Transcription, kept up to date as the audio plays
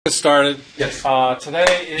get started. Yes.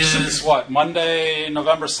 Today is what? Monday,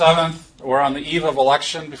 November 7th. We're on the eve of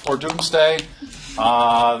election before Doomsday.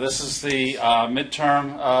 This is the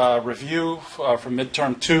midterm review from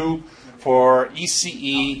Midterm 2 for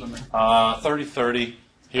ECE 3030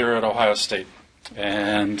 here at Ohio State.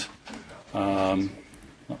 And let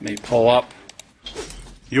me pull up.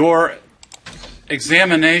 Your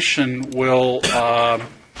examination will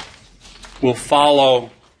follow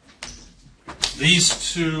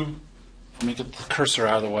these two. Let me get the cursor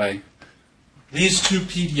out of the way. These two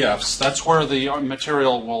PDFs. That's where the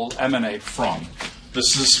material will emanate from.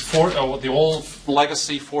 This is the old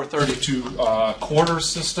legacy 432 quarter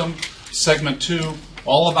system, segment 2,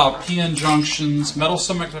 all about p-n-junctions,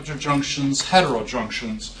 metal-semiconductor junctions,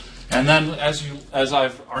 heterojunctions. And then, as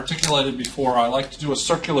I've articulated before, I like to do a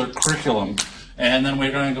circular curriculum. And then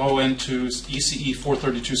we're going to go into ECE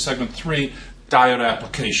 432 segment 3, diode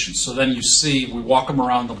applications. So then you see, we walk them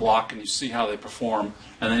around the block and you see how they perform.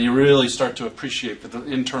 And then you really start to appreciate the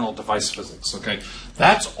internal device physics. Okay,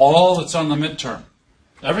 that's all that's on the midterm.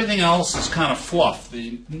 Everything else is kind of fluff.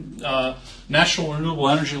 The National Renewable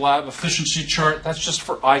Energy Lab efficiency chart, that's just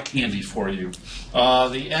for eye candy for you.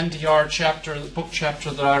 The NDR chapter, the book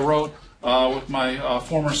chapter that I wrote with my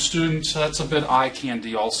former students, that's a bit eye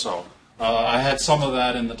candy also. I had some of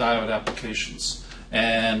that in the diode applications.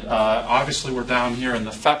 And obviously we're down here in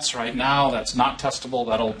the FETs right now. That's not testable.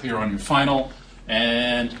 That'll appear on your final.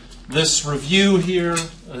 And this review here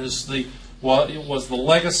is it was the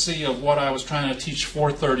legacy of what I was trying to teach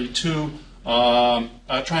 432,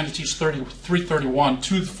 trying to teach 331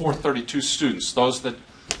 to the 432 students, those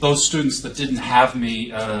students that didn't have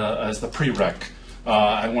me as the prereq.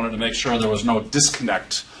 I wanted to make sure there was no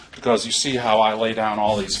disconnect, because you see how I lay down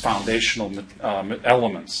all these foundational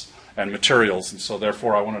elements and materials, and so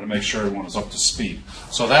therefore I wanted to make sure everyone was up to speed.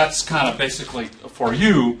 So that's kind of basically, for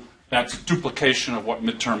you, that's a duplication of what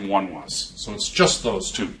midterm 1 was. So it's just those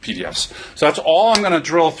two PDFs. So that's all I'm going to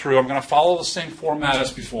drill through. I'm going to follow the same format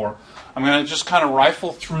as before. I'm going to just kind of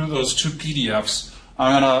rifle through those two PDFs.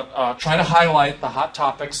 I'm going to try to highlight the hot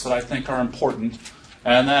topics that I think are important,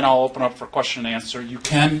 and then I'll open up for question and answer. You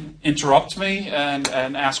can interrupt me and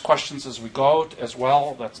ask questions as we go as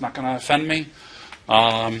well. That's not going to offend me.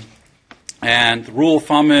 And the rule of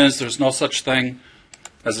thumb is there's no such thing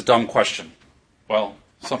as a dumb question. Well,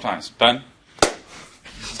 sometimes. Ben?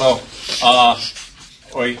 So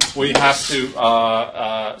we have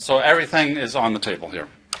to, so everything is on the table here.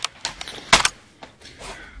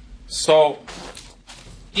 So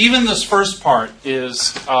even this first part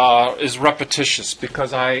is repetitious,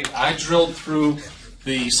 because I drilled through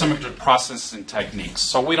the semiconductor processing techniques,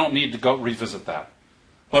 so we don't need to go revisit that.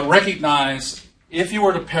 But recognize, if you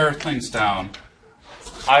were to pare things down,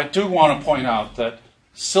 I do want to point out that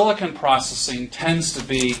silicon processing tends to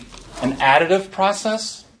be an additive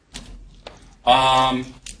process,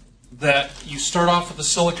 that you start off with a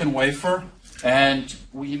silicon wafer, and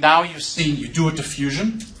you've seen you do a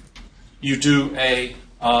diffusion, you do an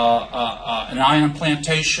ion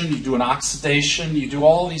implantation, you do an oxidation, you do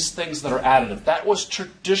all these things that are additive. That was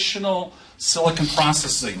traditional silicon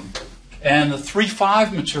processing. And the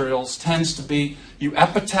 3-5 materials tends to be, you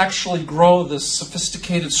epitaxially grow this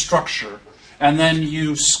sophisticated structure, and then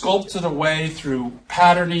you sculpt it away through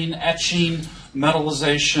patterning, etching,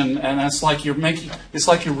 metallization, and it's like you're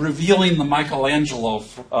revealing the Michelangelo.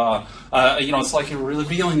 It's like you're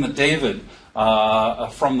revealing the David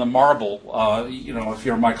from the marble. If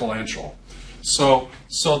you're Michelangelo. So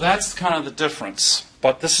that's kind of the difference.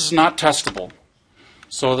 But this is not testable.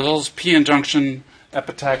 So those p-n-junction,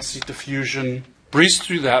 epitaxy, diffusion, breeze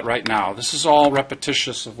through that right now. This is all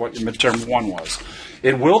repetitious of what your midterm 1 was.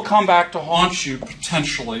 It will come back to haunt you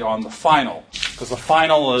potentially on the final, because the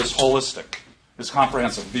final is holistic, is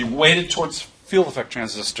comprehensive. Be weighted towards field effect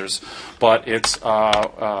transistors, but it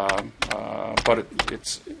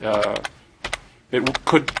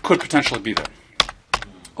could potentially be there.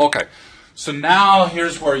 Okay, so now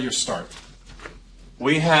here's where you start.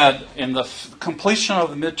 We had, in the completion of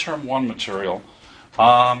the midterm 1 material,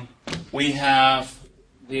 we have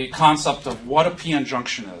the concept of what a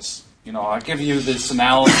p-n-junction is. I give you this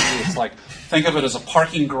analogy. It's like, think of it as a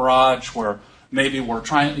parking garage where maybe we're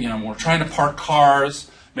trying to park cars.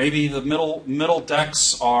 Maybe the middle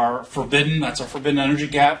decks are forbidden. That's a forbidden energy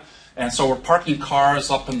gap. And so we're parking cars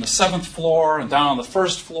up in the 7th floor and down on the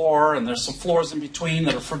 1st floor, and there's some floors in between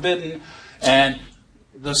that are forbidden. And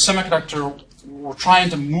the semiconductor, we're trying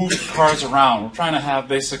to move the cars around. We're trying to have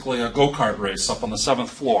basically a go-kart race up on the 7th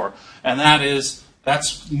floor. And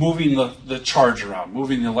that's moving the charge around,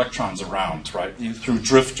 moving the electrons around, right, through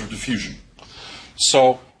drift or diffusion.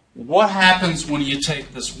 So what happens when you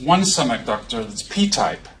take this one semiconductor that's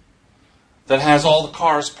p-type, that has all the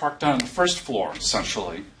cars parked down on the first floor,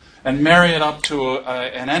 essentially, and marry it up to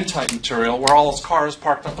an n-type material where all those cars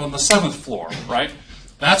parked up on the 7th floor, right?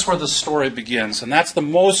 That's where the story begins, and that's the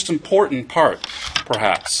most important part,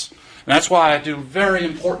 perhaps. And that's why I do very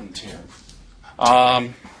important here.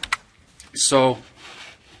 So,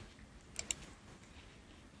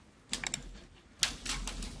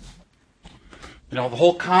 you know, the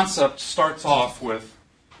whole concept starts off with,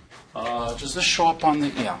 does this show up on the,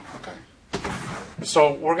 yeah, okay.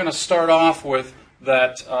 So we're going to start off with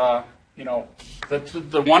that, you know,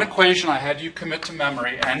 the one equation I had you commit to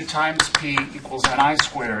memory, n times p equals ni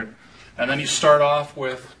squared, and then you start off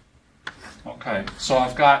with, okay, so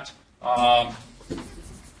I've got,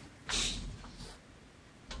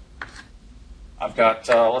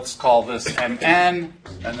 let's call this mn,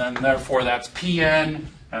 and then therefore that's pn,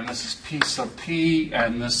 and this is p sub p,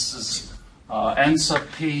 and this is n sub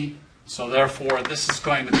p. So therefore, this is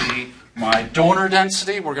going to be my donor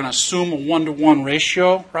density. We're going to assume a 1-to-1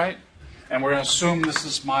 ratio, right? And we're going to assume this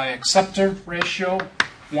is my acceptor ratio,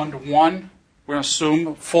 1-to-1. We're going to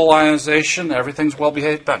assume full ionization. Everything's well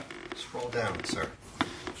behaved. Ben. Scroll down, sir.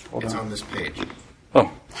 Scroll It's down. on this page.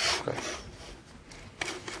 Oh, okay.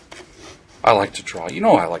 I like to draw. You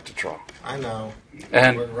know I like to draw. I know.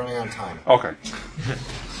 And we're running on time. Okay.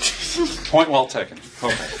 Point well taken.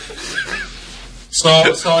 Okay.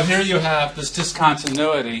 So here you have this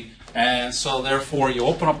discontinuity, and so therefore you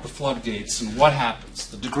open up the floodgates, and what happens?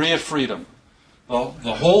 The degree of freedom. Well,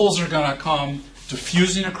 the holes are going to come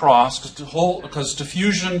diffusing across, because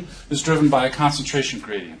diffusion is driven by a concentration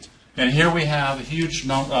gradient. And here we have a huge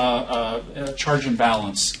charge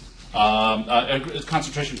imbalance, a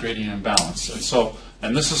concentration gradient imbalance. And so,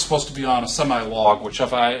 and this is supposed to be on a semi-log, which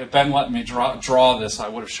if Ben let me draw this, I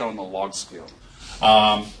would have shown the log scale.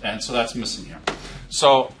 And so that's missing here.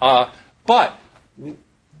 So, but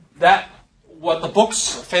that what the books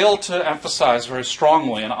fail to emphasize very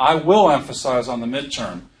strongly, and I will emphasize on the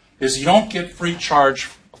midterm, is you don't get free charge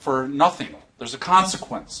for nothing. There's a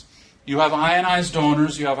consequence. You have ionized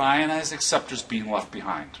donors, you have ionized acceptors being left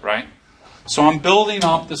behind, right? So I'm building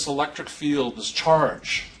up this electric field, this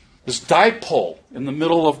charge, this dipole in the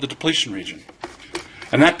middle of the depletion region.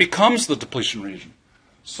 And that becomes the depletion region.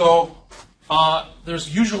 So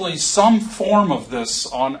there's usually some form of this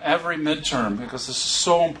on every midterm because this is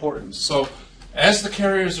so important. So as the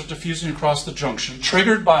carriers are diffusing across the junction,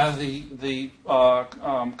 triggered by the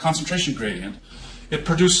concentration gradient, it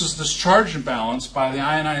produces this charge imbalance by the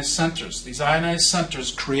ionized centers. These ionized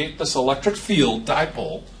centers create this electric field,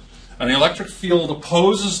 dipole, and the electric field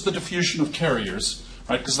opposes the diffusion of carriers,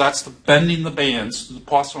 right? Because that's the bending the bands to the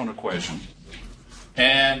Poisson equation.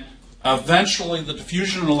 And eventually the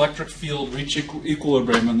diffusion and electric field reach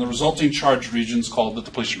equilibrium, and the resulting charge region is called the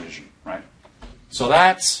depletion region, right? So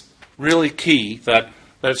that's really key, that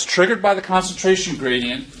it's triggered by the concentration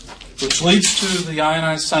gradient, which leads to the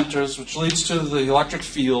ionized centers, which leads to the electric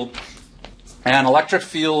field. And electric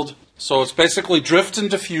field, so it's basically drift and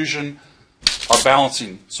diffusion are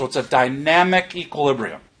balancing. So it's a dynamic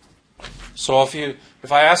equilibrium. So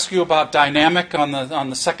if I ask you about dynamic on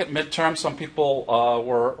the second midterm, some people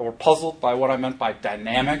were puzzled by what I meant by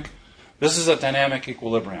dynamic. This is a dynamic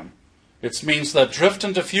equilibrium. It means that drift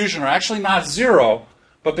and diffusion are actually not zero,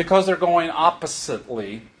 but because they're going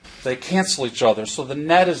oppositely, they cancel each other. So the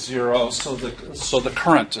net is zero, so the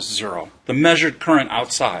current is zero. The measured current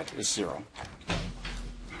outside is zero.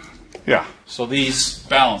 Yeah. So these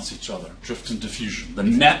balance each other, drift and diffusion. The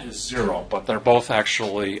net is zero, but they're both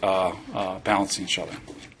actually balancing each other.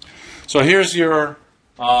 So here's your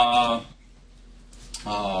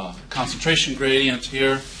concentration gradient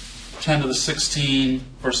here, 10 to the 16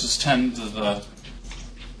 versus 10 to the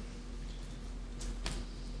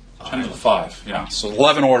 5. Yeah. So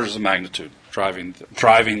 11 orders of magnitude driving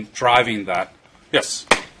that. Yes.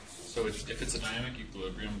 So if it's a dynamic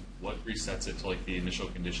equilibrium, what resets it to like the initial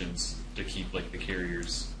conditions to keep like the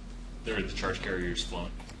carriers, the charge carriers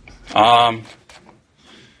flowing?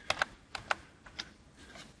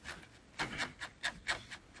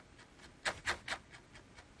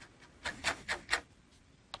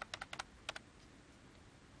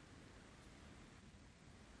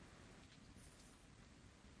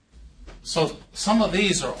 So some of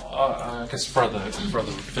these are, I guess for the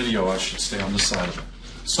video, I should stay on this side of it.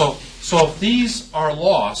 So if these are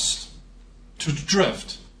lost to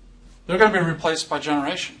drift, they're going to be replaced by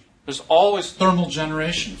generation. There's always thermal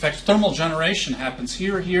generation. In fact, thermal generation happens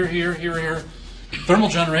here, here, here, here, here. Thermal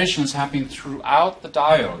generation is happening throughout the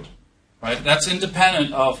diode, right? That's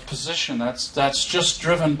independent of position. That's just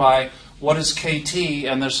driven by what is KT,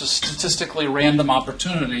 and there's a statistically random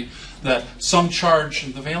opportunity that some charge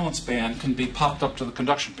in the valence band can be popped up to the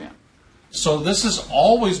conduction band. So this is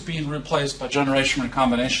always being replaced by generation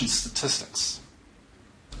recombination statistics.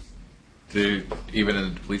 Even in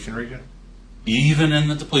the depletion region? Even in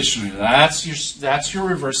the depletion region. That's your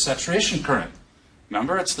reverse saturation current.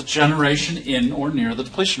 Remember, it's the generation in or near the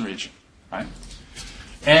depletion region, right?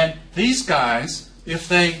 And these guys, if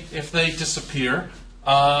they disappear,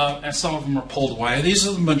 and some of them are pulled away, these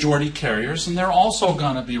are the majority carriers, and they're also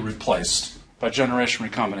going to be replaced by generation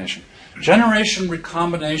recombination. Generation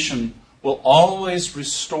recombination will always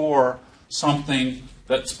restore something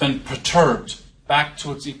that's been perturbed back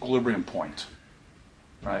to its equilibrium point.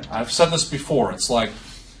 Right? I've said this before. It's like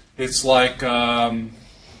I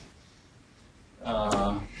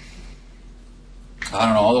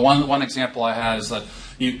don't know. The one example I had is that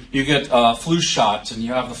you get flu shots and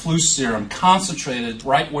you have the flu serum concentrated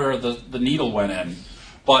right where the needle went in,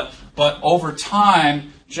 but over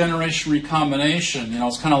time, generation recombination,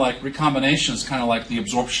 it's kind of like recombination is kind of like the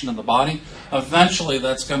absorption of the body. Eventually,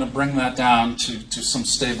 that's going to bring that down to some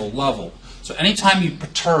stable level. So anytime you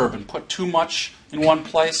perturb and put too much in one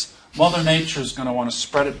place, Mother Nature is going to want to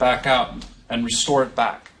spread it back out and restore it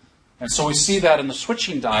back. And so we see that in the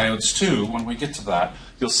switching diodes too. When we get to that,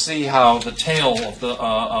 you'll see how the tail of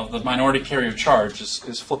the minority carrier charge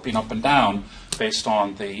is flipping up and down based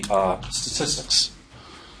on the statistics.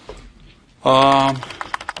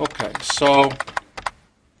 Okay, so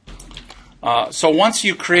once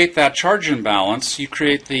you create that charge imbalance, you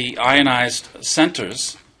create the ionized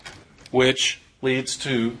centers, which leads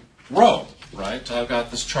to rho, right? I've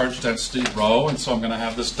got this charge density rho, and so I'm going to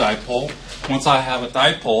have this dipole. Once I have a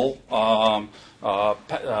dipole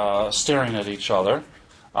staring at each other,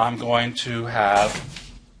 I'm going to have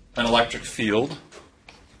an electric field.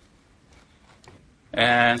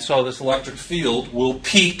 And so this electric field will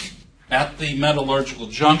peak at the metallurgical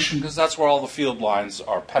junction because that's where all the field lines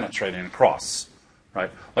are penetrating across.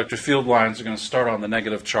 Right? Electric field lines are going to start on the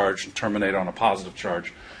negative charge and terminate on a positive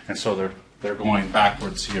charge. And so they're going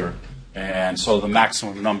backwards here. And so the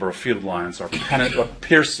maximum number of field lines are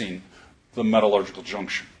piercing the metallurgical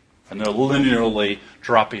junction. And they're linearly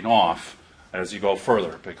dropping off as you go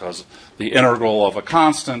further because the integral of a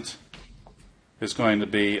constant is going to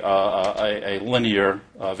be a linear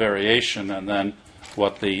variation. And then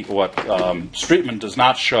what Streetman does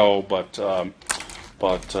not show, but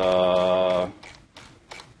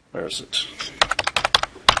where is it?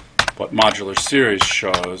 What modular series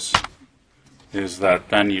shows is that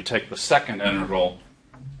then you take the second integral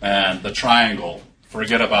and the triangle.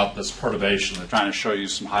 Forget about this perturbation. They're trying to show you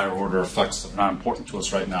some higher order effects that are not important to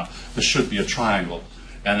us right now. This should be a triangle.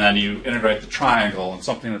 And then you integrate the triangle, and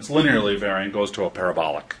something that's linearly varying goes to a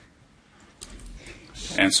parabolic.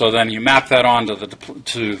 And so then you map that onto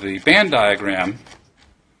the band diagram,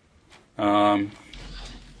 and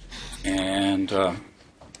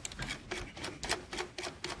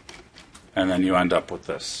then you end up with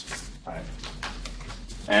this. Right?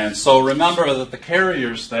 And so remember that the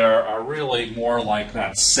carriers there are really more like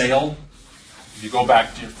that sail. If you go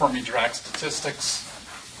back to your Fermi-Dirac statistics,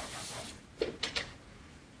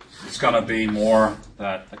 it's going to be more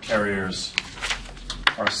that the carriers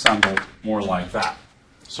are assembled more like that.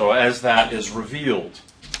 So as that is revealed,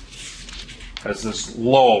 as this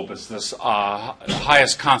lobe, as this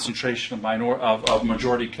highest concentration of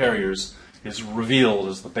majority carriers is revealed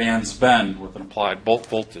as the bands bend with an applied bulk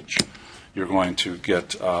voltage, you're going to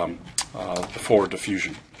get the forward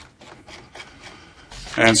diffusion.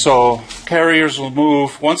 And so carriers will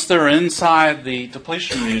move. Once they're inside the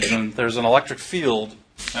depletion region, there's an electric field,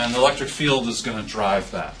 and the electric field is going to drive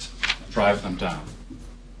them down.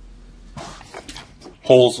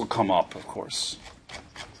 Holes will come up, of course.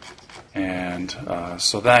 And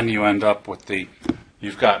so then you end up with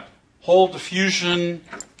you've got hole diffusion,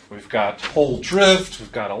 we've got hole drift,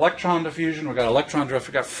 we've got electron diffusion, we've got electron drift,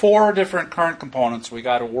 we've got 4 different current components we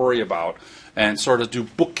got to worry about and sort of do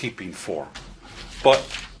bookkeeping for. But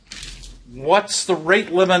what's the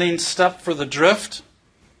rate limiting step for the drift?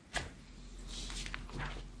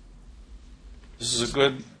 This is a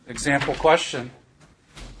good example question.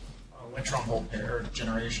 Electron volt pair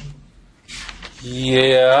generation.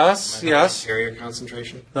 Yes. Carrier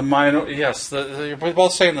concentration. You're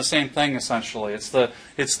both saying the same thing essentially. It's the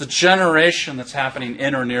generation that's happening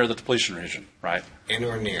in or near the depletion region, right? In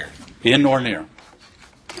or near. In or near.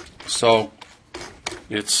 So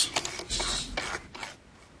it's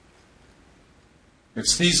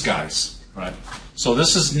these guys, right? So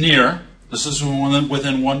this is near. This is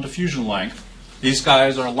within one diffusion length. These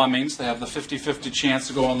guys are lemmings. They have the 50-50 chance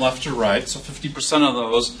of going left or right. So 50% of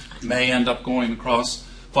those may end up going across.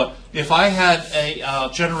 But if I had a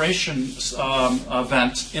generation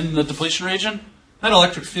event in the depletion region, that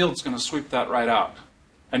electric field is going to sweep that right out.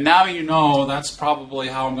 And now you know that's probably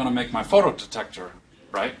how I'm going to make my photodetector,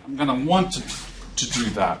 right? I'm going to want to do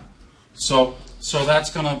that. So that's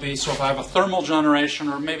going to be, so if I have a thermal generation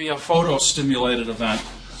or maybe a photo-stimulated event,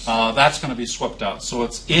 that's going to be swept out. So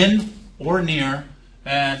it's in or near,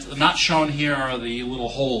 and not shown here are the little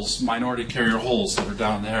holes, minority carrier holes that are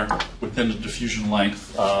down there within the diffusion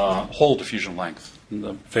length, hole diffusion length in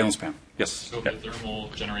the valence band. Yes? So if the thermal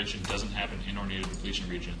generation doesn't happen in or near the depletion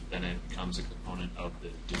region, then it becomes a component of the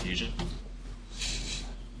diffusion?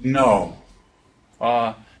 No.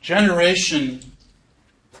 Generation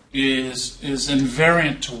is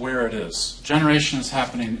invariant to where it is. Generation is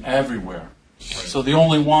happening everywhere. So the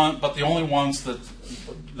only ones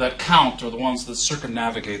that count are the ones that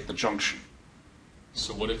circumnavigate the junction.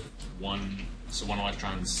 So what if one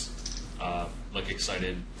electron's like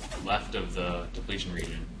excited left of the depletion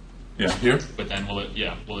region? Yeah. Here? But then will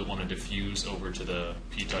it want to diffuse over to the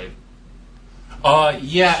p-type?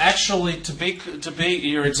 Yeah, actually, to be,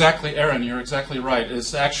 you're exactly, Aaron, you're exactly right.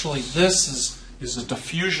 It's actually, this is a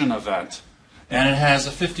diffusion event, and it has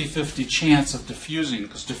a 50-50 chance of diffusing,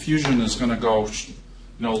 because diffusion is going to go,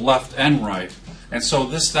 left and right. And so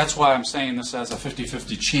that's why I'm saying this has a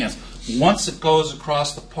 50-50 chance. Once it goes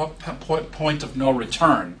across the point of no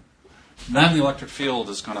return, then the electric field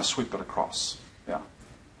is going to sweep it across. Yeah.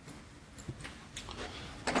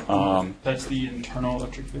 That's the internal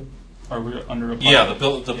electric field? Are we under a Yeah,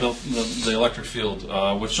 the electric field,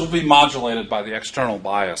 which will be modulated by the external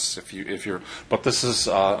bias if you're, but this is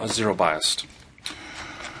zero biased.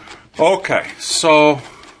 Okay, so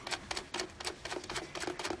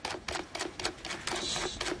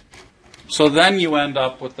then you end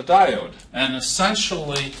up with the diode, and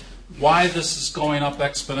essentially why this is going up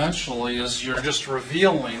exponentially is you're just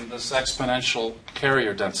revealing this exponential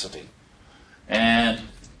carrier density, and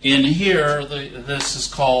in here, this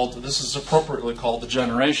is appropriately called the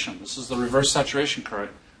generation. This is the reverse saturation current,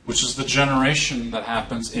 which is the generation that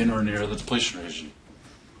happens in or near the depletion region.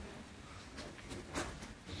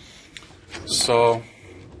 So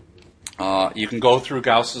you can go through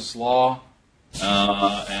Gauss's law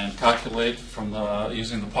and calculate from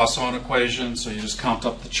using the Poisson equation. So you just count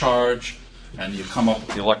up the charge, and you come up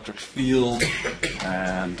with the electric field,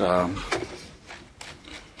 and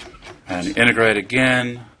you integrate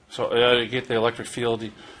again. So you get the electric field,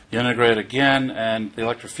 you integrate again, and the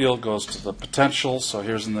electric field goes to the potential. So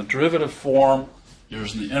here's in the derivative form,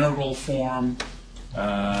 here's in the integral form,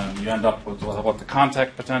 and you end up with what the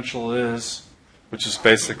contact potential is, which is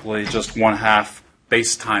basically just 1/2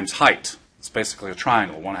 base times height. It's basically a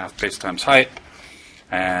triangle, 1/2 base times height,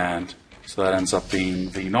 and so that ends up being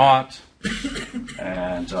V0,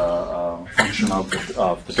 and a function of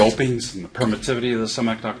the dopings and the permittivity of the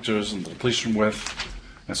semiconductors and the depletion width.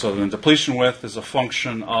 And so the depletion width is a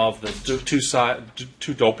function of the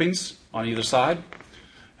two dopings on either side,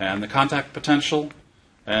 and the contact potential.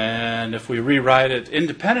 And if we rewrite it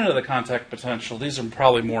independent of the contact potential, these are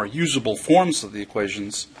probably more usable forms of the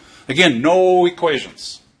equations. Again, no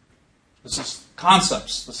equations. This is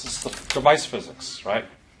concepts. This is the device physics, right?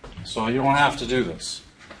 So you don't have to do this.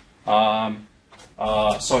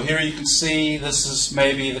 So here you can see this is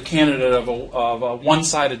maybe the candidate of a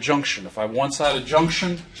one-sided junction. If I have a one-sided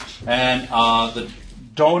junction and the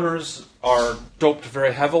donors are doped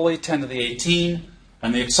very heavily, 10 to the 18,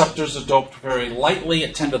 and the acceptors are doped very lightly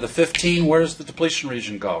at 10 to the 15, where does the depletion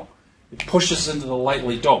region go? It pushes into the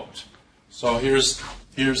lightly doped. So here's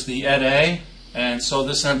the EDA, and so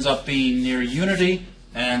this ends up being near unity.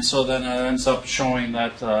 And so then it ends up showing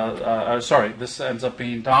that, this ends up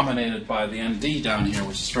being dominated by the ND down here,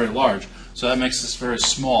 which is very large. So that makes this very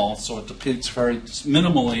small, so it depletes very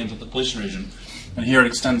minimally into the depletion region. And here it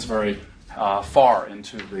extends very far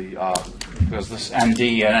into the, because this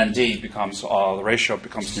ND and ND becomes, the ratio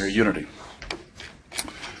becomes near unity.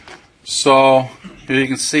 So here you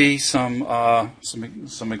can see some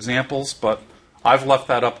examples, but I've left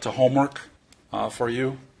that up to homework for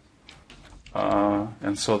you.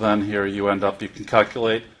 And so then here you can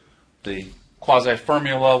calculate the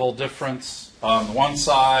quasi-Fermi level difference on the one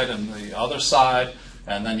side and the other side,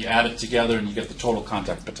 and then you add it together and you get the total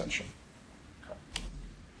contact potential. Okay.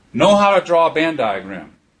 Know how to draw a band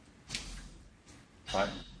diagram. Right?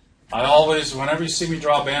 I always, whenever you see me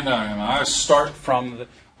draw a band diagram, I always start from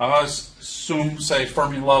I always assume, say,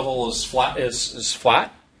 Fermi level is flat,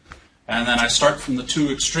 and then I start from the two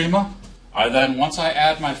extrema. I I then, once I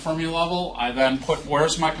add my Fermi level, I then put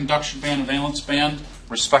where's my conduction band and valence band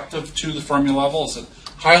respective to the Fermi level. Is it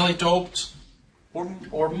highly doped or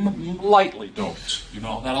lightly doped? You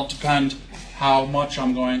know, that'll depend how much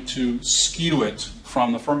I'm going to skew it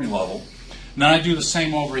from the Fermi level. And then I do the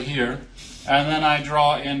same over here, and then I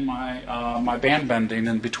draw in my my band bending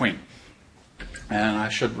in between, and I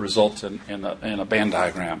should result in a band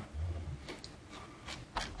diagram.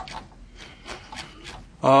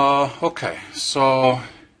 Okay, so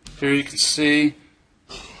here you can see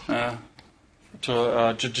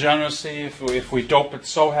degeneracy. If we dope it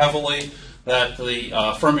so heavily that the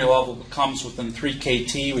Fermi level comes within 3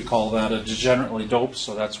 kT, we call that a degenerately doped.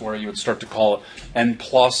 So that's where you would start to call it N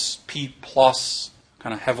plus, P plus,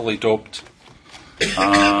 kind of heavily doped.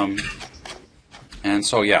 And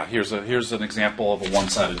so yeah, here's an example of a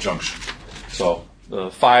one-sided junction. So the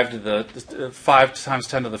 5 times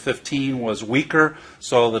 10 to the 15 was weaker,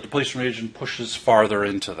 so the depletion region pushes farther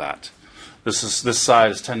into that. This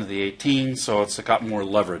side is 10 to the 18, so it's got more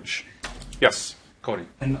leverage. Yes, Cody.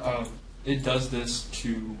 And it does this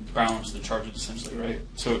to balance the charges, essentially, right?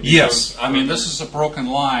 So Yes, I mean this is a broken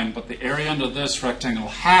line, but the area under this rectangle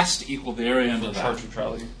has to equal the area under that. charge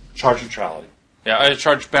neutrality. Charge neutrality. Yeah,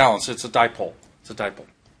 charge balance. It's a dipole.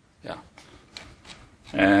 Yeah.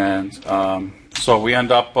 And so we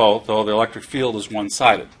end up, though the electric field is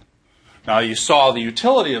one-sided. Now you saw the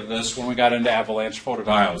utility of this when we got into avalanche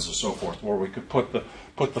photodiodes and so forth, where we could put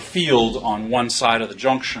the field on one side of the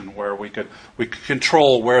junction, where we could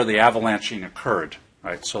control where the avalanching occurred.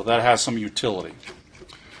 Right. So that has some utility.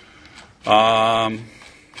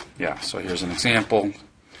 Yeah. So here's an example.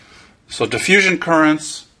 So diffusion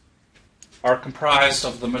currents are comprised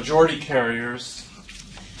of the majority carriers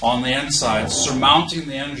on the N side surmounting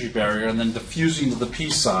the energy barrier and then diffusing to the P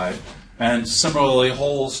side, and similarly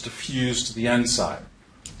holes diffuse to the N side.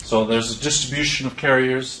 So there's a distribution of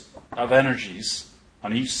carriers of energies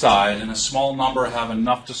on each side, and a small number have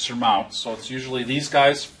enough to surmount. So it's usually these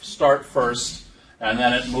guys start first, and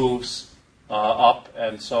then it moves up.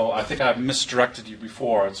 And so I think I've misdirected you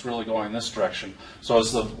before. It's really going this direction. So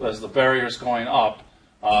as the barrier is going up,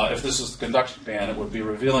 if this is the conduction band, it would be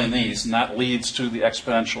revealing these, and that leads to the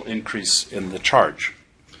exponential increase in the charge,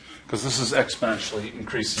 because this is exponentially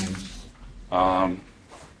increasing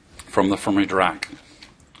from the Fermi-Dirac.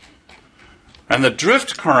 And the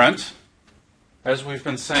drift current, as we've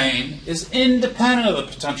been saying, is independent of the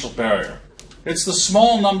potential barrier. It's the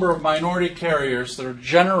small number of minority carriers that are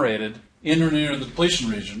generated in or near the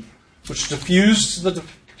depletion region, which diffuse to the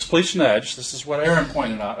depletion edge. This is what Aaron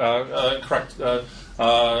pointed out. Caught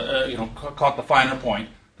the finer point.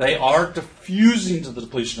 They are diffusing to the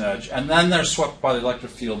depletion edge, and then they're swept by the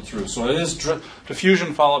electric field through. So it is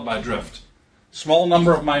diffusion followed by drift. Small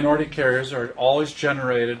number of minority carriers are always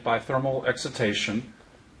generated by thermal excitation,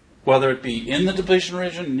 whether it be in the depletion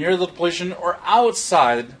region, near the depletion, or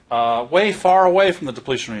outside, way far away from the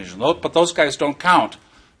depletion region. But those guys don't count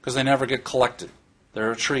because they never get collected.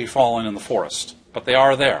 They're a tree falling in the forest, but they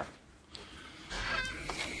are there.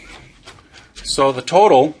 So the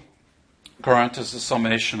total current is the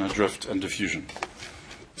summation of drift and diffusion.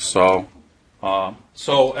 So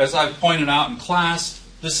as I pointed out in class,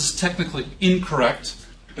 this is technically incorrect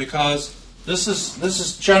because this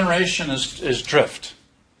is generation is drift,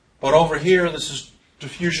 but over here this is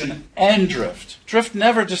diffusion and drift. Drift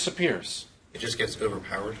never disappears. It just gets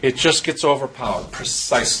overpowered. It just gets overpowered,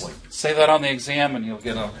 precisely. Say that on the exam and you'll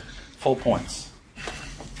get full points.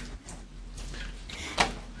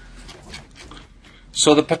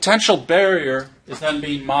 So the potential barrier is then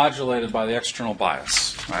being modulated by the external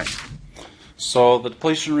bias, right? So the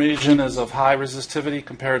depletion region is of high resistivity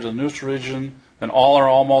compared to the neutral region, then all are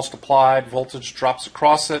almost applied, voltage drops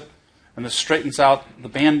across it, and this straightens out the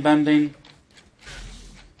band bending.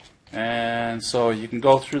 And so you can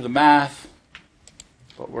go through the math,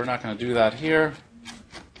 but we're not going to do that here.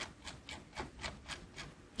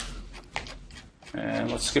 And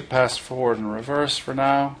let's skip past forward and reverse for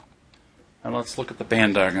now. And let's look at the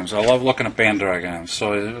band diagrams. I love looking at band diagrams.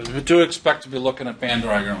 So we do expect to be looking at band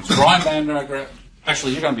diagrams. Drawing band diagrams.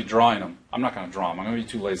 Actually, you're going to be drawing them. I'm not going to draw them. I'm going to be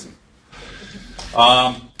too lazy.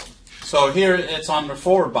 So here it's on the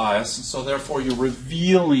forward bias, and so therefore you're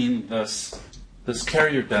revealing this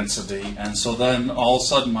carrier density, and so then all of a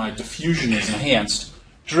sudden my diffusion is enhanced.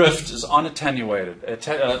 Drift is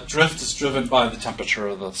unattenuated. Drift is driven by the temperature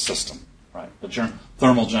of the system, right? The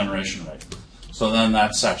thermal generation rate. So then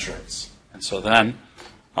that saturates. And so then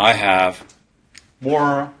I have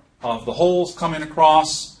more of the holes coming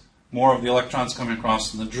across, more of the electrons coming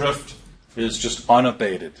across, and the drift is just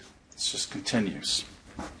unabated. It just continues.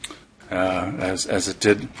 as it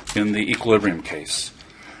did in the equilibrium case.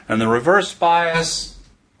 And the reverse bias,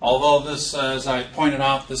 although this, as I pointed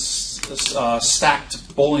out, this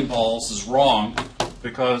stacked bowling balls is wrong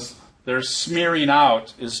because their smearing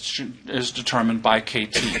out is determined by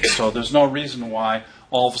KT. So there's no reason why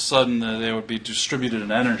all of a sudden they would be distributed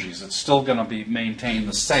in energies. It's still going to be maintained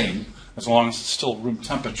the same as long as it's still room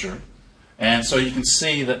temperature. And so you can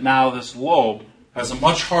see that now this lobe has a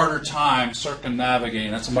much harder time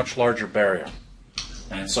circumnavigating. That's a much larger barrier.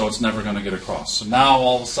 And so it's never going to get across. So now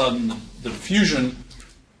all of a sudden the diffusion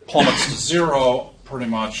plummets to zero pretty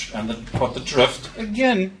much, but the drift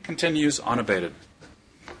again continues unabated.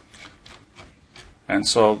 And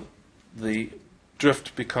so the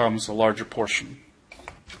drift becomes a larger portion.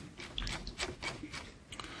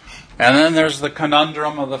 And then there's the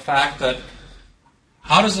conundrum of the fact that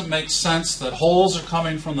how does it make sense that holes are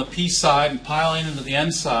coming from the p side and piling into the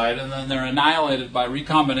n side, and then they're annihilated by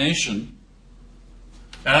recombination?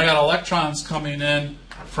 And I got electrons coming in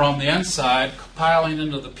from the n side, piling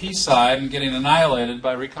into the p side, and getting annihilated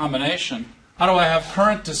by recombination. How do I have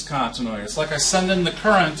current discontinuity? It's like I send in the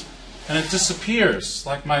current, and it disappears.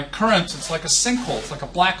 Like my current, it's like a sinkhole. It's like a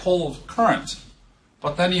black hole of current.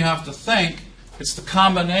 But then you have to think, it's the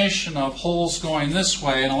combination of holes going this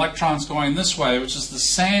way and electrons going this way, which is the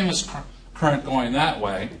same as current going that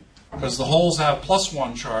way, because the holes have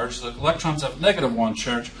 +1 charge, the electrons have -1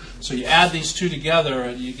 charge. So you add these two together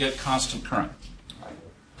and you get constant current.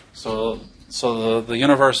 So the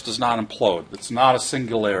universe does not implode. It's not a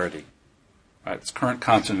singularity. Right? It's current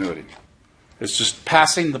continuity. It's just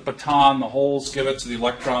passing the baton, the holes give it to the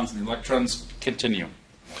electrons, and the electrons continue.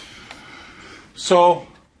 So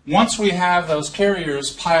once we have those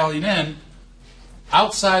carriers piling in,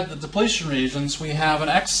 outside the depletion regions, we have an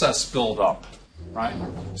excess buildup, right?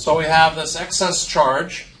 So we have this excess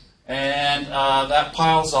charge, and that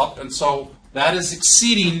piles up, and so that is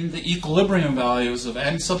exceeding the equilibrium values of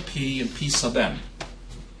n sub p and p sub n.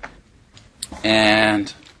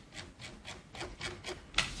 And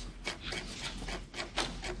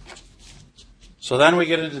so then we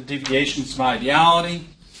get into deviations from ideality,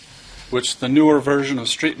 which the newer version of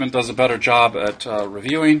Streetman does a better job at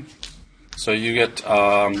reviewing. So you get,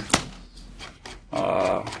 let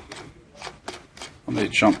me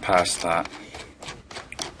jump past that.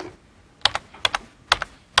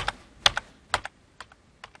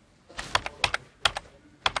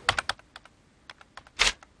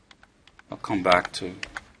 I'll come back to,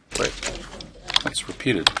 wait, that's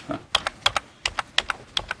repeated.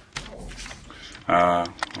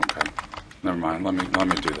 Okay, never mind, let me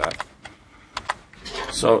do that.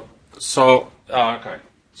 Okay.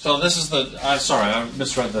 So this is sorry, I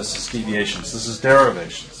misread this as deviations. This is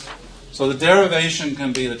derivations. So the derivation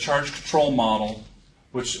can be the charge control model,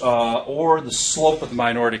 or the slope of the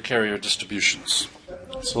minority carrier distributions.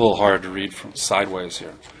 It's a little hard to read from sideways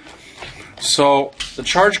here. So the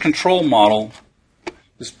charge control model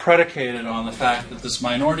is predicated on the fact that this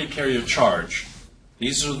minority carrier charge,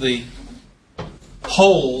 these are the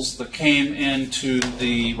holes that came into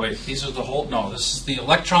the, these are the hole, no, this is the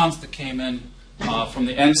electrons that came in from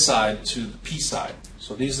the n side to the p side.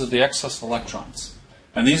 So these are the excess electrons.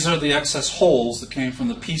 And these are the excess holes that came from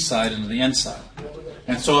the p side into the n side.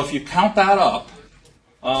 And so if you count that up,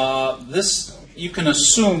 you can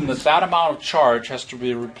assume that amount of charge has to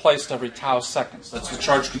be replaced every tau seconds. That's the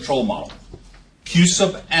charge control model. Q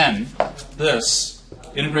sub n, this,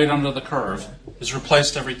 integrate under the curve, is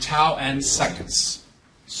replaced every tau n seconds.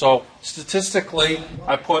 So statistically,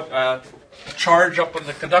 I put a charge up in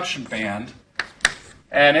the conduction band,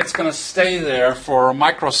 and it's going to stay there for a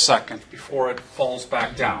microsecond before it falls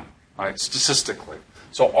back down, right, statistically.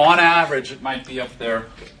 So on average, it might be up there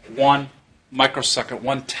 1 microsecond,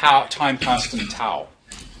 1 tau, time constant tau.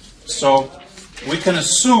 So we can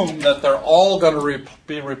assume that they're all going to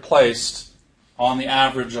be replaced on the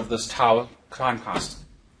average of this tau time constant.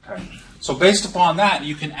 Okay. So based upon that,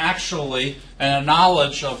 you can actually, and a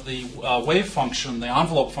knowledge of the wave function, the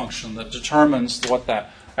envelope function that determines what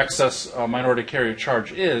that excess minority carrier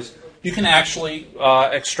charge is, you can actually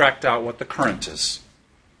extract out what the current is.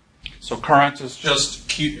 So current is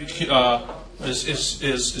just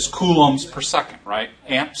is coulombs per second, right?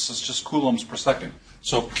 Amps is just coulombs per second.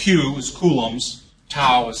 So Q is coulombs,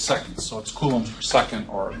 tau is seconds. So it's coulombs per second,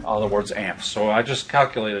 or in other words, amps. So I just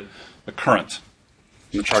calculated the current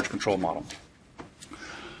in the charge control model.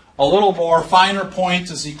 A little more finer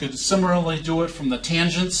point is you could similarly do it from the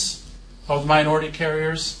tangents of the minority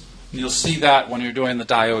carriers. And you'll see that when you're doing the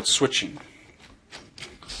diode switching.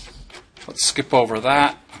 Let's skip over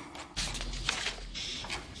that.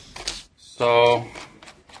 So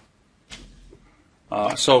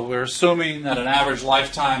So we're assuming that an average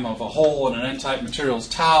lifetime of a hole in an n-type material is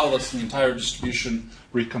tau. That's the entire distribution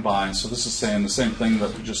recombined. So this is saying the same thing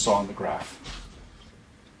that we just saw in the graph.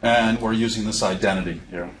 And we're using this identity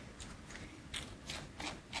here.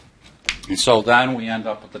 And so then we end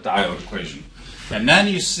up with the diode equation. And then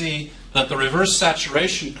you see that the reverse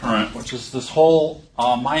saturation current, which is this whole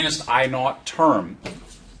minus I naught term,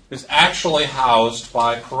 is actually housed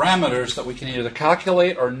by parameters that we can either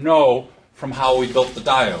calculate or know from how we built the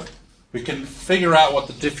diode. We can figure out what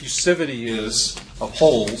the diffusivity is of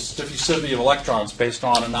holes, diffusivity of electrons, based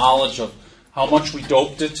on a knowledge of how much we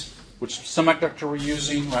doped it, which semiconductor we're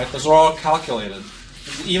using, right? Those are all calculated.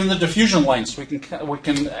 Even the diffusion lengths we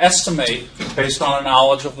can estimate based on a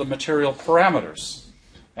knowledge of the material parameters.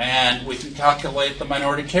 And we can calculate the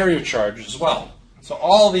minority carrier charge as well. So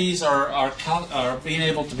all these are being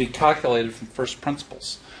able to be calculated from first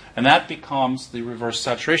principles. And that becomes the reverse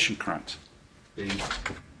saturation current.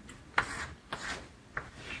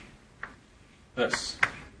 This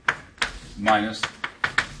minus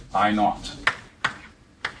I naught.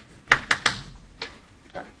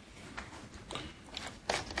 Okay.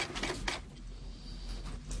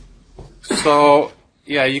 So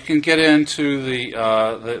yeah, you can get into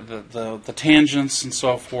the tangents and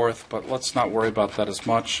so forth, but let's not worry about that as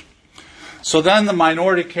much. So then the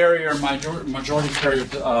minority carrier, majority carrier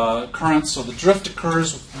current, so the drift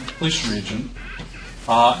occurs within the depletion region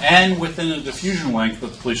and within the diffusion length of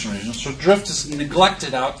the depletion region. So drift is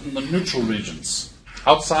neglected out in the neutral regions,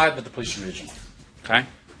 outside the depletion region. Okay?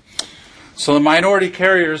 So the minority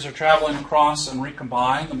carriers are traveling across and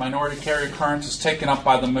recombine. The minority carrier current is taken up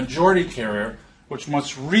by the majority carrier, which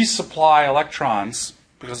must resupply electrons,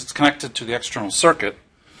 because it's connected to the external circuit,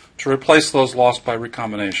 to replace those lost by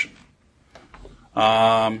recombination.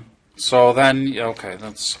 So then, okay,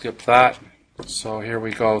 let's skip that. So here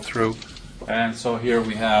we go through. And so here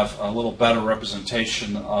we have a little better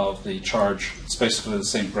representation of the charge. It's basically the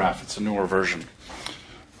same graph. It's a newer version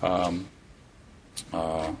of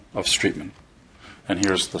Streetman. And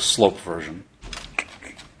here's the slope version.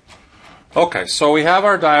 Okay, so we have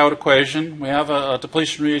our diode equation. We have a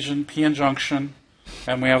depletion region, p-n junction,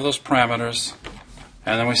 and we have those parameters.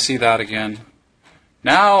 And then we see that again.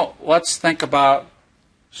 Now let's think about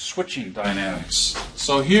switching dynamics.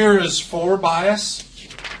 So here is forward bias,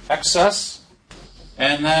 excess,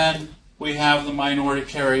 and then we have the minority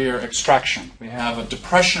carrier extraction. We have a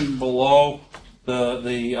depression below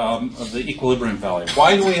the equilibrium value.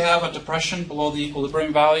 Why do we have a depression below the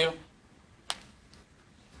equilibrium value?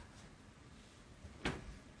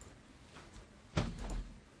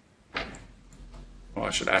 Well, I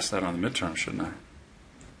should ask that on the midterm, shouldn't I?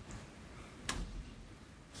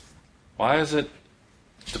 Why is it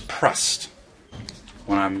depressed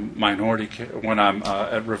when I'm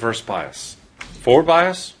at reverse bias? Forward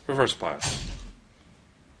bias, reverse bias.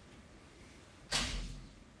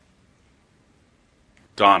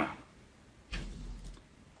 Donna.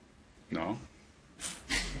 No.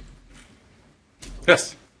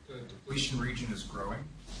 Yes. The depletion region is growing.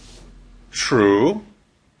 True,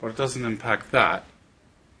 but it doesn't impact that.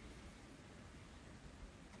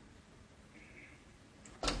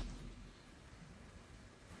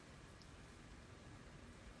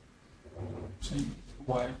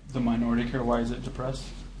 Why the minority carrier? Why is it depressed?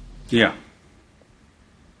 Yeah.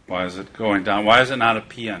 Why is it going down? Why is it not a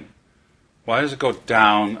PN? Why does it go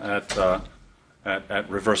down at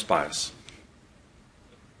reverse bias?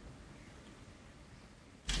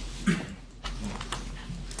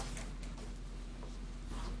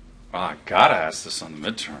 I gotta ask this on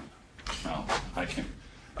the midterm. No, I can't.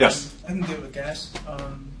 Yes. I can give a guess.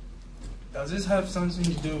 Does this have something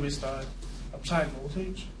to do with the applied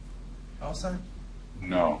voltage outside?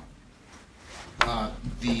 No.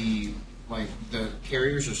 The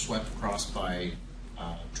carriers are swept across by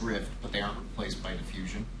drift, but they aren't replaced by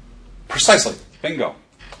diffusion. Precisely. Bingo.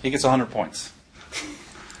 He gets 100 points.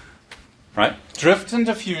 Right? Drift and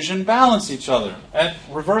diffusion balance each other. At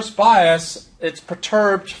reverse bias, it's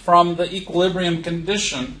perturbed from the equilibrium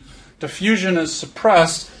condition. Diffusion is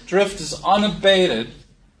suppressed. Drift is unabated.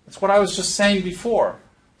 That's what I was just saying before.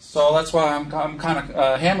 So that's why I'm kind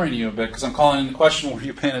of hammering you a bit, because I'm calling into question were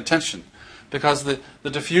you paying attention. Because the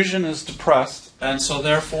diffusion is depressed, and so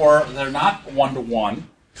therefore they're not one-to-one,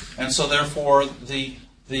 and so therefore the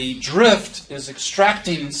drift is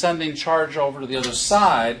extracting and sending charge over to the other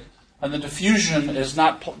side, and the diffusion is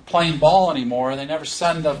not playing ball anymore. They never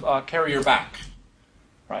send a carrier back,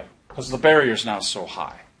 right? Because the barrier is now so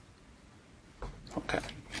high. Okay.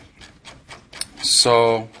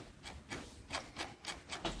 So,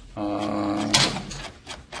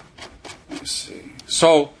 let's see.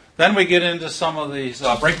 So then we get into some of these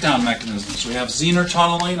breakdown mechanisms. We have Zener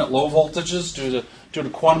tunneling at low voltages due to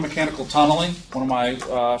quantum mechanical tunneling, one of my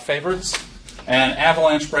favorites, and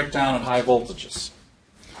avalanche breakdown at high voltages.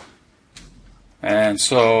 And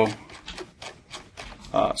so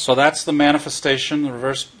that's the manifestation, the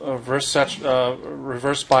reverse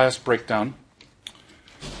bias breakdown.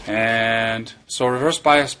 And so reverse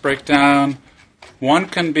bias breakdown, one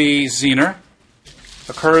can be Zener,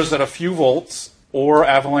 occurs at a few volts, or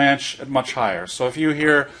avalanche at much higher. So if you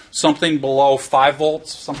hear something below 5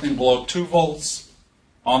 volts, something below 2 volts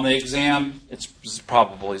on the exam, it's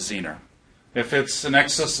probably Zener. If it's in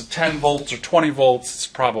excess of 10 volts or 20 volts, it's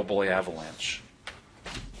probably avalanche.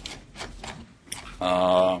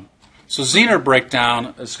 So Zener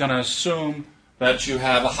breakdown is going to assume that you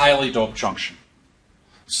have a highly doped junction.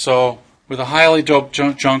 So with a highly doped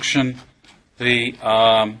junction, and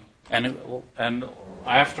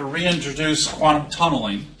I have to reintroduce quantum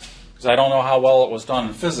tunneling because I don't know how well it was done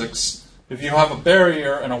in physics. If you have a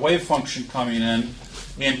barrier and a wave function coming in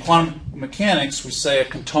quantum mechanics, we say it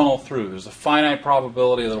can tunnel through. There's a finite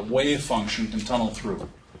probability that a wave function can tunnel through,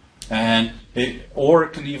 or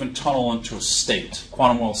it can even tunnel into a state,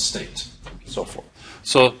 quantum well state, and so forth.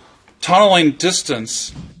 So tunneling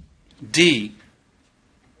distance d.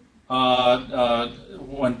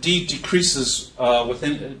 When d decreases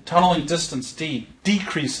tunneling distance d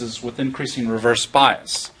decreases with increasing reverse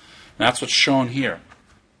bias. And that's what's shown here.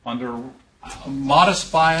 Under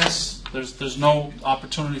modest bias, there's no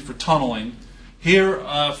opportunity for tunneling. Here,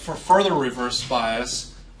 for further reverse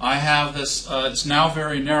bias, I have this. It's now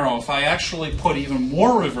very narrow. If I actually put even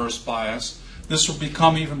more reverse bias, this will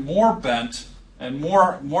become even more bent and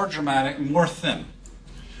more dramatic and more thin.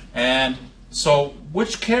 And so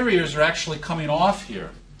which carriers are actually coming off here?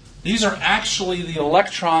 These are actually the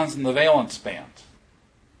electrons in the valence band.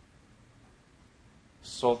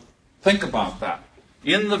 So think about that.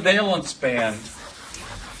 In the valence band,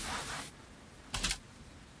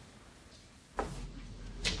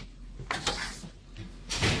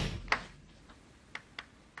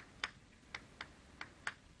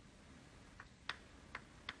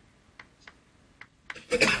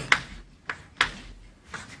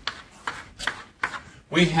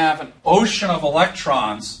 we have an ocean of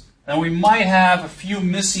electrons, and we might have a few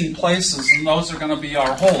missing places, and those are going to be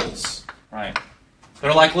our holes, right?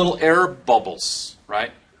 They're like little air bubbles,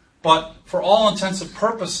 right? But for all intents and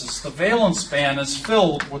purposes, the valence band is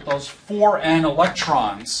filled with those 4n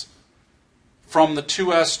electrons from the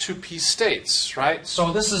 2s, 2p states, right?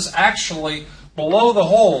 So this is actually below the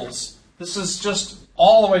holes. This is just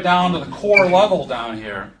all the way down to the core level down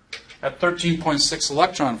here at 13.6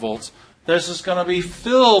 electron volts. This is going to be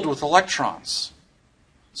filled with electrons.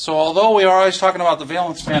 So although we are always talking about the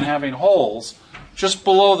valence band having holes, just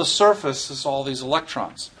below the surface is all these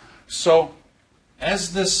electrons. So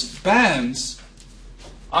as this bends,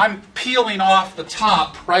 I'm peeling off the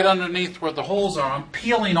top right underneath where the holes are. I'm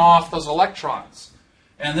peeling off those electrons.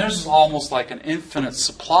 And there's almost like an infinite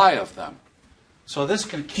supply of them. So this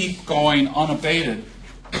can keep going unabated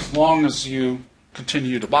as long as you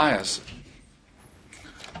continue to bias it.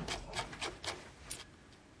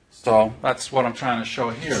 So that's what I'm trying to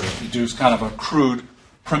show here. If you do kind of a crude,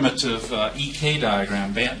 primitive EK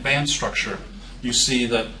diagram, band structure, you see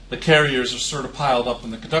that the carriers are sort of piled up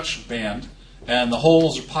in the conduction band, and the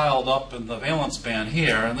holes are piled up in the valence band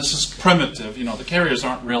here. And this is primitive. You know, the carriers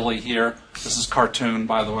aren't really here. This is cartoon,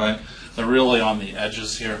 by the way. They're really on the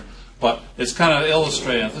edges here. But it's kind of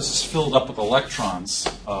illustrating. This is filled up with electrons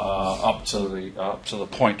up to the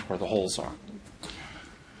point where the holes are.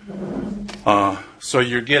 So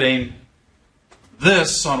you're getting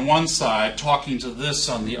this on one side talking to this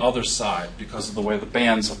on the other side because of the way the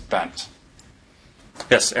bands have bent.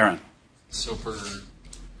 Yes, Aaron. So for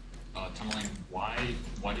tunneling, why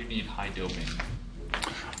do you need high doping?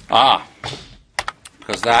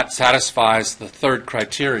 Because that satisfies the third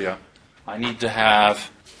criteria. I need to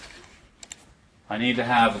have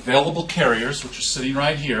available carriers, which are sitting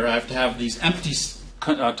right here. I have to have these empty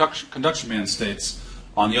conduction band states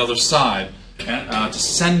on the other side to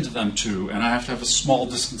send them to, and I have to have a small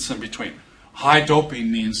distance in between. High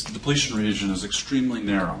doping means the depletion region is extremely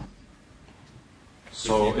narrow.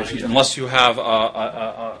 So unless you have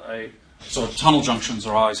so tunnel junctions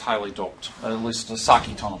are always highly doped, at least the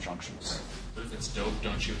Saki tunnel junctions. But if it's doped,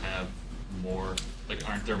 don't you have more, like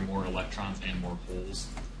aren't there more electrons and more holes?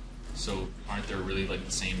 So aren't there really like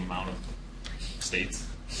the same amount of states?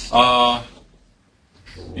 Above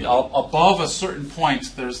a certain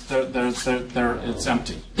point, it's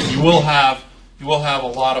empty. You will have a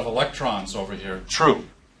lot of electrons over here, true.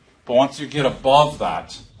 But once you get above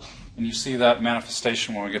that, And you see that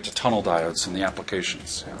manifestation when we get to tunnel diodes in the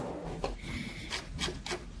applications.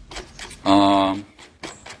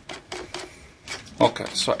 Okay,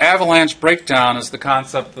 so avalanche breakdown is the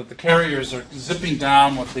concept that the carriers are zipping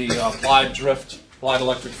down with the applied drift, applied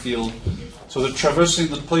electric field. So they're traversing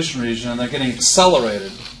the depletion region and they're getting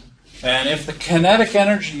accelerated. And if the kinetic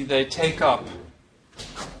energy they take up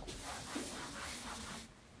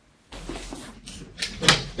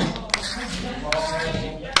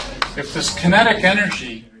if this kinetic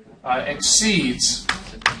energy exceeds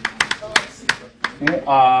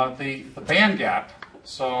the band gap,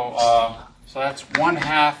 so that's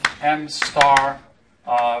 1/2 m star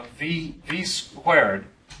v squared.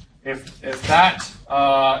 If that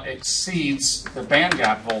exceeds the band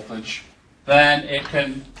gap voltage, then it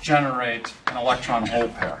can generate an electron hole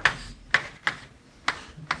pair.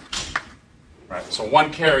 Right. So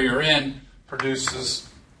one carrier in produces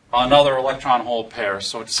another electron hole pair,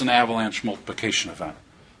 so it's an avalanche multiplication event.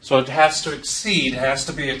 So it has to exceed, has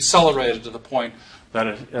to be accelerated to the point that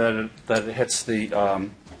it hits the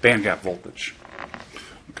band gap voltage.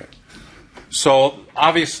 Okay. So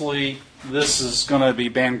obviously this is going to be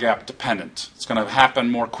band gap dependent. It's going to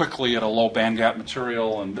happen more quickly at a low band gap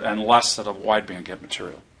material and less at a wide band gap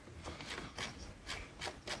material.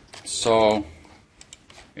 So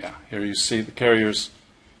yeah, here you see the carriers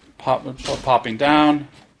popping down.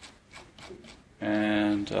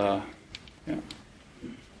 And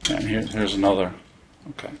and here's another.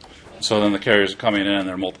 Okay, so then the carriers are coming in and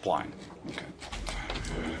they're multiplying. Okay,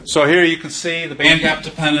 so here you can see the band gap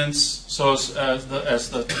dependence. So as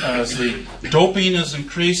the doping is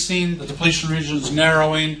increasing, the depletion region is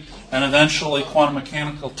narrowing, and eventually quantum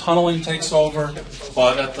mechanical tunneling takes over.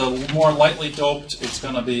 But at the more lightly doped, it's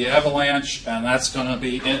going to be avalanche, and that's going to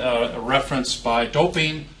be referenced by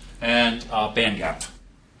doping and band gap.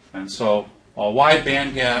 And so a wide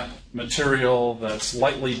band gap material that's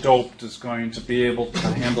lightly doped is going to be able to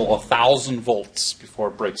handle 1,000 volts before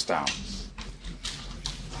it breaks down.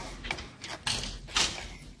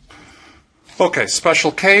 Okay,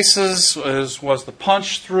 special cases was the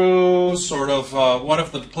punch through, sort of what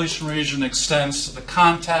if the depletion region extends to the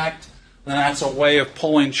contact, then that's a way of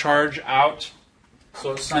pulling charge out.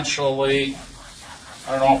 So essentially,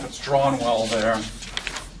 I don't know if it's drawn well there,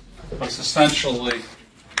 but it's essentially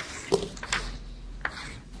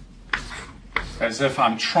as if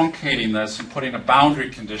I'm truncating this and putting a boundary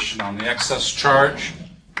condition on the excess charge,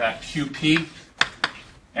 that QP.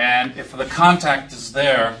 And if the contact is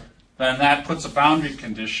there, then that puts a boundary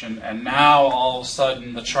condition, and now all of a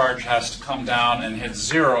sudden the charge has to come down and hit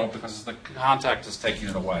 0 because the contact is taking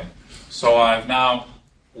it away. So I've now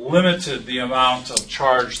limited the amount of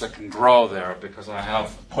charge that can grow there because I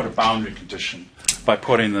have put a boundary condition by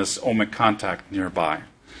putting this ohmic contact nearby.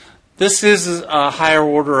 This is a higher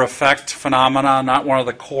order effect phenomena, not one of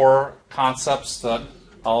the core concepts that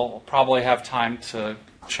I'll probably have time to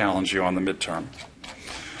challenge you on the midterm.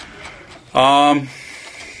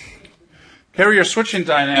 Carrier switching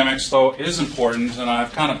dynamics, though, is important, and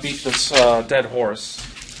I've kind of beat this dead horse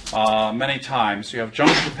many times. You have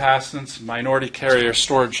junction capacitance and minority carrier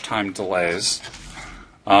storage time delays.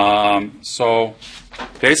 So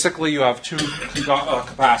basically, you have two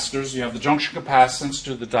capacitors. You have the junction capacitance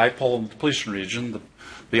to the dipole and depletion region,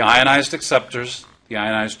 the ionized acceptors, the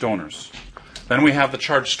ionized donors. Then we have the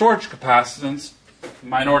charge storage capacitance,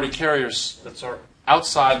 minority carriers that are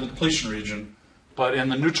outside the depletion region, but in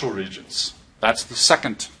the neutral regions. That's the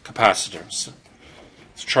second capacitor.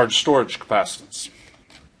 It's charge storage capacitance.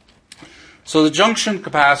 So the junction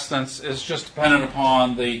capacitance is just dependent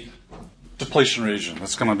upon the depletion region.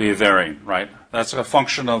 That's going to be varying, right? That's a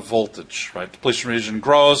function of voltage, right? Depletion region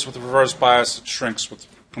grows with the reverse bias, it shrinks with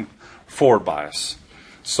forward bias.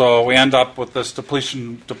 So we end up with this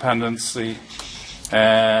depletion dependency,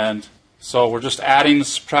 and so we're just adding and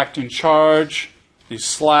subtracting charge, these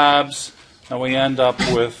slabs, and we end up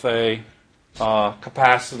with a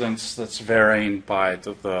capacitance that's varying by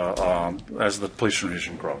as the depletion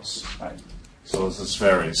region grows, right? So as this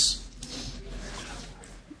varies.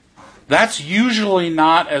 That's usually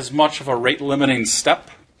not as much of a rate-limiting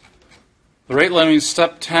step. The rate-limiting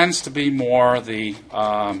step tends to be more the,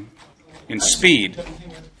 in speed,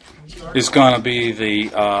 is going to be the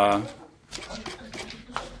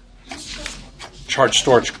charge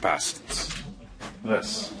storage capacitance.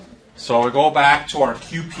 This. So we go back to our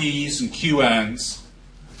QPs and QNs,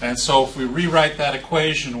 and so if we rewrite that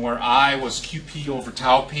equation where I was QP over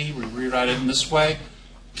tau P, we rewrite it in this way.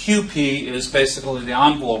 QP is basically the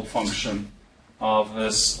envelope function of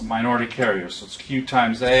this minority carrier. So it's Q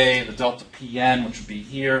times A, the delta Pn, which would be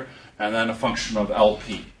here, and then a function of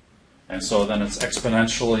LP. And so then it's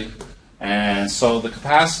exponentially. And so the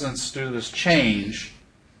capacitance due to this change,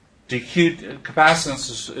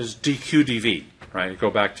 capacitance is dq dV, right? You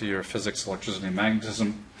go back to your physics, electricity, and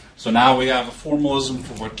magnetism. So now we have a formalism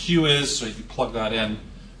for what Q is, so you can plug that in.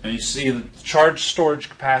 And you see that the charge storage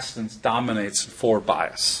capacitance dominates forward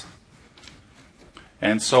bias.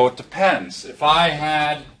 And so it depends. If I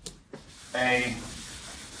had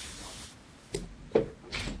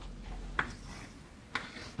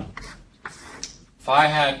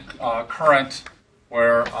a current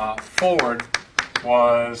where forward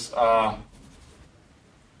was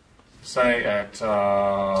say at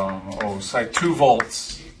say 2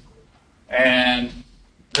 volts, and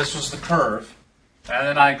this was the curve, and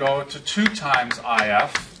then I go to 2 times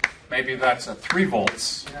IF, maybe that's at 3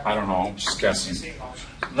 volts, I don't know, I'm just guessing,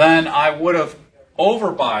 then I would have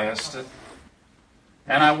overbiased it,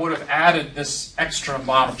 and I would have added this extra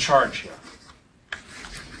amount of charge here.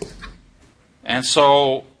 And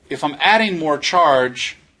so if I'm adding more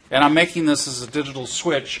charge, and I'm making this as a digital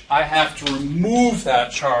switch, I have to remove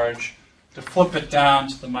that charge to flip it down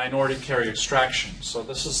to the minority carrier extraction. So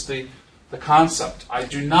this is the concept. I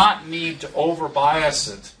do not need to overbias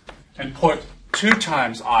it and put 2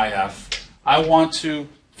 times IF. I want to,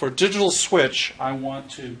 for digital switch, I want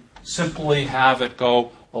to simply have it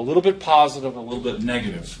go a little bit positive, a little bit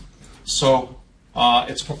negative. So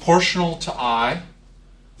it's proportional to I.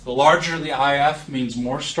 The larger the IF means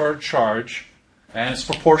more stored charge, and it's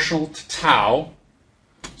proportional to tau.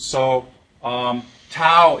 So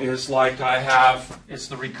tau is like it's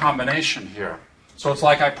the recombination here. So it's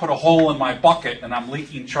like I put a hole in my bucket and I'm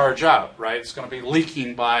leaking charge out, right? It's going to be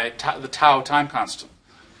leaking by the tau time constant.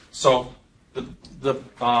 So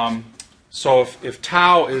if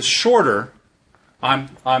tau is shorter,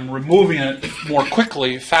 I'm removing it more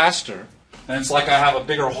quickly, faster, and it's like I have a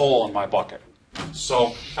bigger hole in my bucket.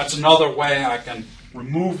 So that's another way I can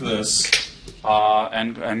remove this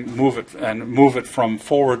and move it from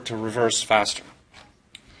forward to reverse faster.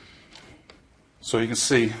 So you can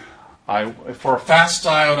see, for a fast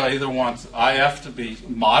diode, I either want IF to be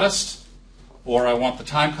modest, or I want the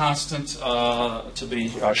time constant to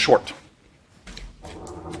be short.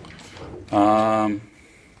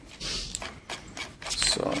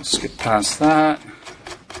 So let's get past that.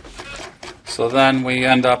 So then we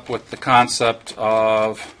end up with the concept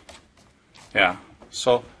of,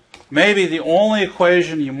 so maybe the only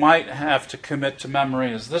equation you might have to commit to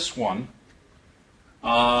memory is this one,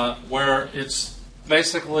 where it's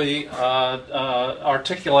basically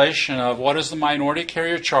articulation of what is the minority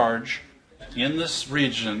carrier charge in this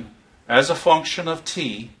region as a function of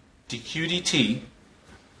t, dq dt,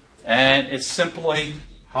 and it's simply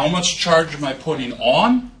how much charge am I putting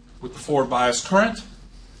on with the forward bias current,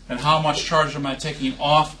 and how much charge am I taking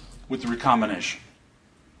off with the recombination.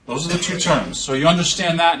 Those are the 2 terms. So you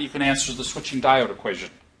understand that, you can answer the switching diode equation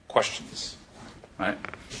questions, right?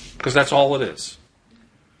 Because that's all it is.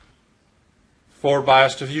 Forward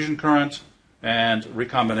bias diffusion current and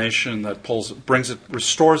recombination that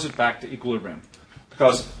restores it back to equilibrium.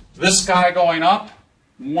 Because this guy going up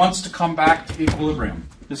wants to come back to equilibrium.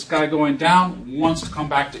 This guy going down wants to come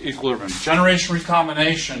back to equilibrium. Generation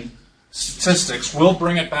recombination statistics will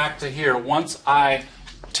bring it back to here once I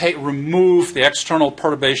remove the external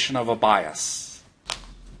perturbation of a bias.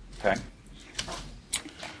 Okay.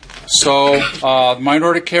 So the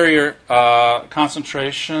minority carrier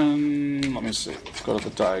concentration, let me see, let's go to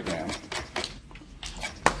the diagram.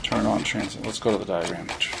 Turn on transient, let's go to the diagram.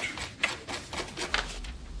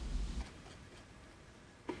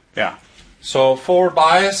 Yeah, so forward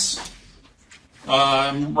bias,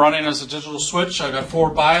 I'm running as a digital switch. I got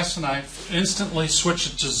forward bias, and I instantly switch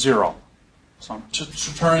it to 0. So I'm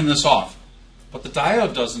turning this off. But the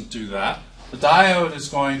diode doesn't do that. The diode is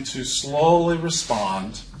going to slowly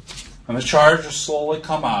respond, and the charge will slowly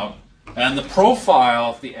come out, and the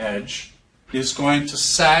profile of the edge is going to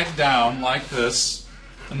sag down like this,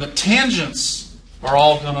 and the tangents are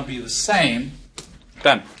all going to be the same.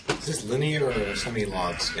 Ben. Is this linear or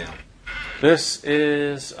semi-log scale? This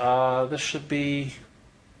is, this should be,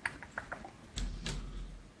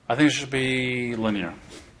 I think it should be linear.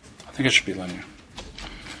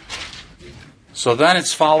 So then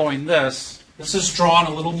it's following this. This is drawn a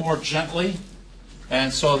little more gently,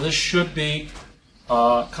 and so this should be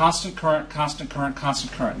constant current, constant current,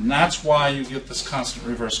 constant current. And that's why you get this constant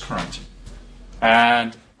reverse current.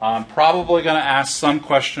 And I'm probably going to ask some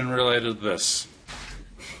question related to this,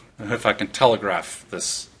 if I can telegraph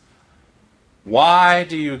this. Why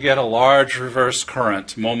do you get a large reverse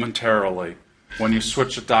current momentarily when you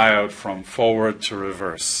switch a diode from forward to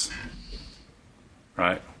reverse?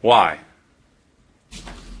 Right? Why?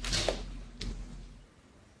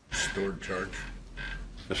 Stored charge.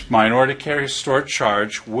 The minority carrier stored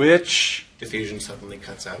charge, which Diffusion suddenly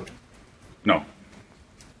cuts out. no.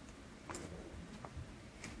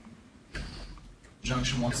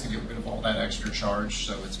 Junction wants to get rid of all that extra charge,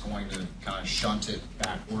 so it's going to kind of shunt it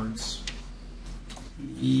backwards,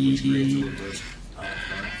 which creates a reverse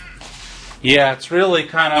current. Yeah, it's really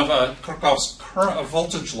kind of a Kirchhoff's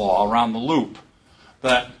voltage law around the loop,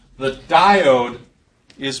 that the diode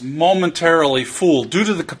is momentarily fooled due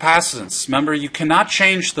to the capacitance. Remember, you cannot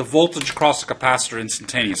change the voltage across the capacitor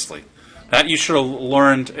instantaneously. That you should have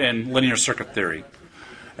learned in linear circuit theory.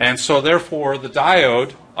 And so therefore, the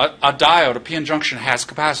diode, a diode, a p-n junction, has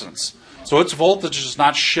capacitance. So its voltage does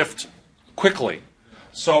not shift quickly.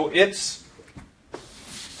 So its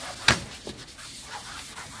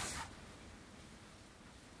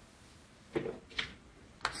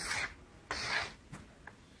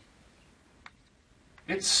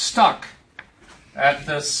stuck at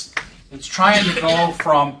this. It's trying to go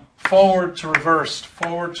from forward to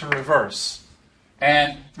reverse.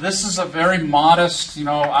 And this is a very modest, I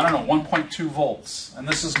don't know, 1.2 volts. And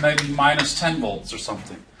this is maybe minus 10 volts or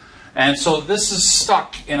something. And so this is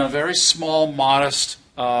stuck in a very small, modest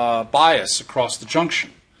bias across the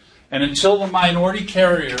junction. And until the minority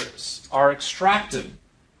carriers are extracted,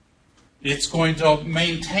 it's going to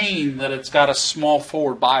maintain that it's got a small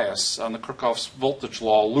forward bias on the Kirchhoff's voltage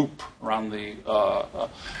law loop around the.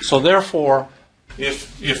 So therefore,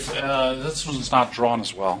 if this one's not drawn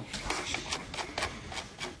as well.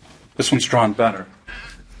 This one's drawn better.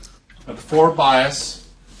 The forward bias,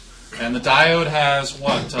 and the diode has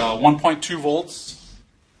what, 1.2 volts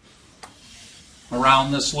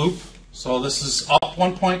around this loop. So this is up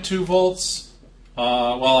 1.2 volts.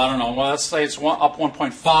 Well, I don't know. Well, let's say it's up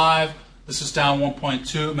 1.5. This is down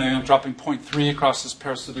 1.2. Maybe I'm dropping 0.3 across this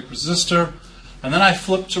parasitic resistor. And then I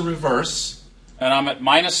flip to reverse, and I'm at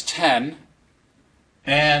minus 10.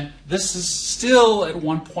 And this is still at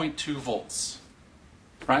 1.2 volts.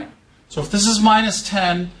 Right? So if this is minus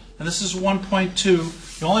 10 and this is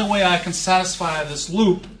 1.2, the only way I can satisfy this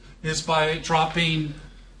loop is by dropping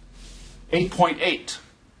 8.8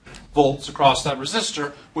 volts across that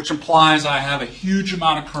resistor, which implies I have a huge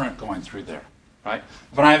amount of current going through there. Right?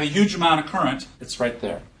 When I have a huge amount of current, it's right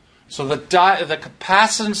there. So the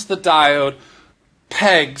capacitance of the diode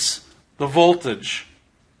pegs the voltage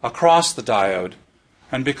across the diode.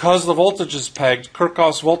 And because the voltage is pegged,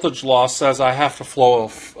 Kirchhoff's voltage law says I have to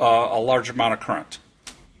flow a large amount of current.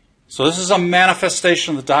 So this is a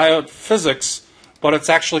manifestation of the diode physics, but it's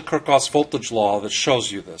actually Kirchhoff's voltage law that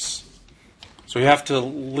shows you this. So you have to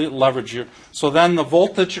leverage your. So then the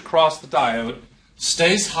voltage across the diode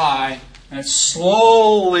stays high, and it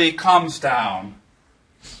slowly comes down.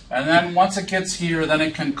 And then once it gets here, then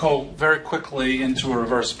it can go very quickly into a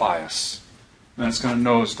reverse bias. Then it's going to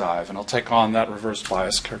nosedive, and it'll take on that reverse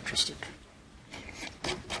bias characteristic.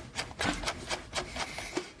 Okay.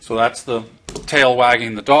 So that's the tail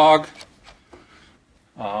wagging the dog.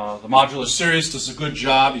 The modular series does a good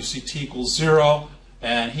job. You see t equals 0,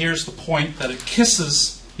 and here's the point that it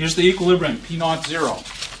kisses. Here's the equilibrium, p0 0.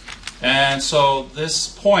 And so this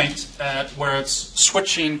point at where it's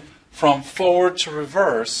switching from forward to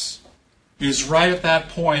reverse is right at that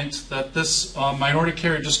point that this minority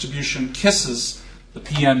carrier distribution kisses the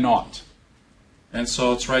p-n-naught. And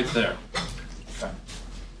so it's right there. Okay.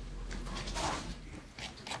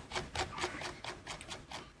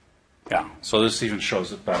 Yeah, so this even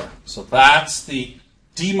shows it better. So that's the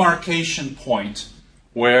demarcation point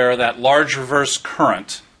where that large reverse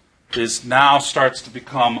current is now starts to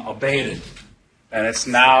become abated. And it's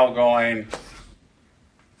now going,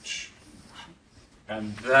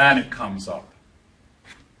 and then it comes up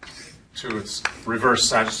to its reverse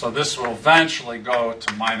side. So this will eventually go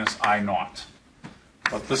to minus I0.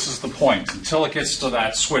 But this is the point. Until it gets to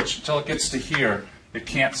that switch, until it gets to here, it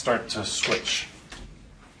can't start to switch.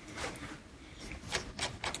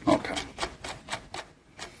 Okay.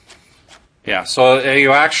 Yeah, so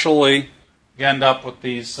you actually end up with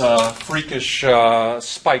these freakish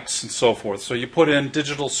spikes and so forth. So you put in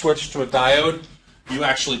digital switch to a diode, you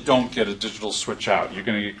actually don't get a digital switch out. You're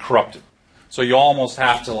going to get corrupted. So you almost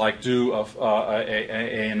have to like do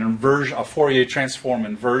an inversion, a Fourier transform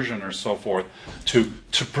inversion or so forth to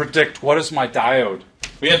predict what is my diode.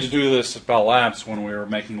 We had to do this at Bell Labs when we were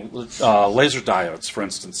making laser diodes, for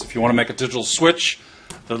instance. If you want to make a digital switch,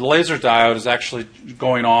 the laser diode is actually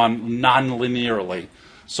going on non-linearly.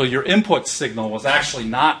 So your input signal was actually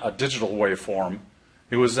not a digital waveform.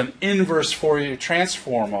 It was an inverse Fourier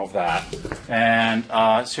transform of that. And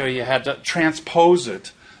so you had to transpose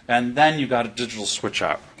it, and then you got a digital switch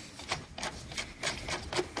out.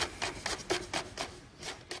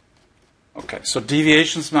 so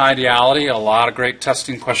deviations from ideality, a lot of great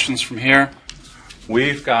testing questions from here.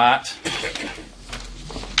 We've got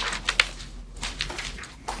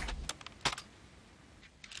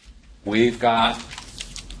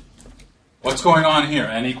what's going on here?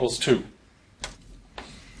 N equals 2.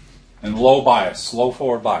 And low bias, low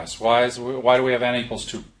forward bias. Why do we have N equals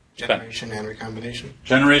 2? Generation and recombination.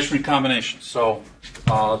 Generation recombination. So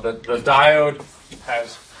the diode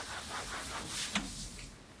has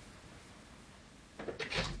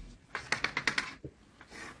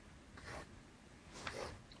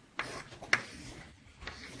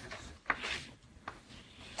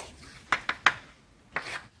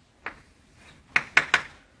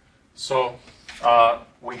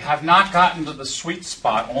we have not gotten to the sweet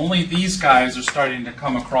spot. Only these guys are starting to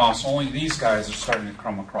come across. Only these guys are starting to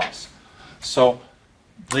come across. So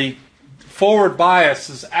the forward bias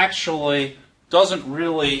is actually doesn't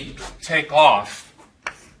really take off.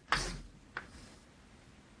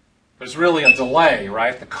 There's really a delay,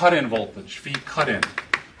 right? The cut-in voltage, V cut-in,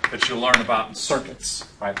 that you learn about in circuits,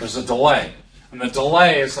 right? There's a delay. And the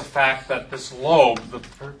delay is the fact that this lobe, the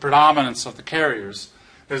predominance of the carriers,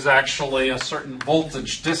 is actually a certain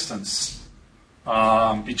voltage distance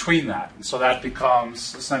between that. And so that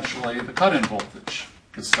becomes essentially the cut-in voltage,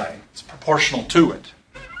 you could say. It's proportional to it.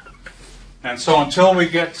 And so until we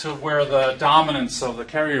get to where the dominance of the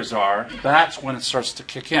carriers are, that's when it starts to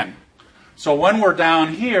kick in. So when we're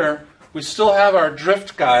down here, we still have our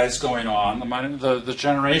drift guys going on, the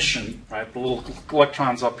generation, right? The little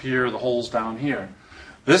electrons up here, the holes down here.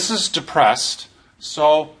 This is depressed,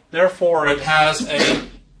 so therefore it has a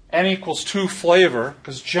N equals 2 flavor,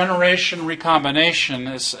 because generation recombination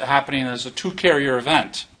is happening as a 2-carrier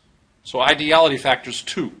event. So ideality factor is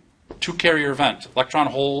 2. 2-carrier event. Electron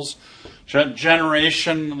holes,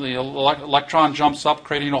 generation, the electron jumps up,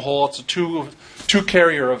 creating a hole. It's a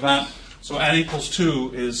 2-carrier event. So N equals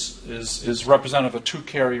 2 is representative of a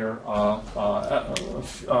 2-carrier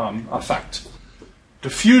effect.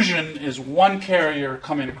 Diffusion is 1 carrier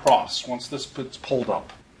coming across once this gets pulled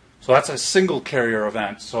up. So that's a single carrier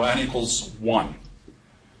event, so N equals 1.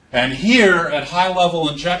 And here, at high-level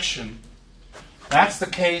injection, that's the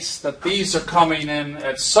case that these are coming in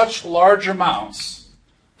at such large amounts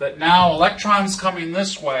that now electrons coming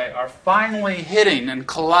this way are finally hitting and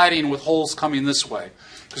colliding with holes coming this way,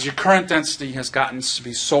 because your current density has gotten to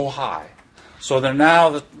be so high. So they're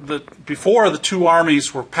now, before the two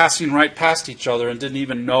armies were passing right past each other and didn't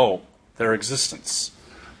even know their existence.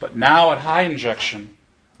 But now at high injection,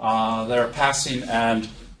 they're passing, and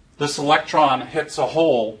this electron hits a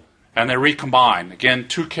hole, and they recombine. Again,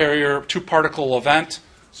 2-particle event,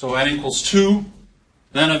 so N equals 2.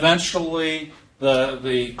 Then eventually,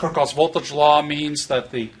 the Kirchhoff's voltage law means that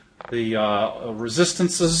the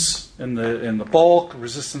resistances in the bulk,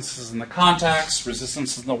 resistances in the contacts,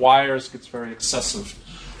 resistances in the wires gets very excessive,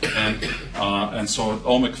 and so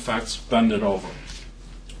ohmic effects bend it over.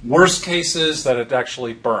 Worst case is that it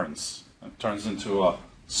actually burns. It turns into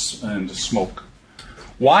smoke.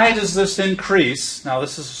 Why does this increase? Now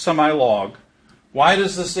this is semi-log. Why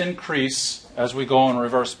does this increase as we go in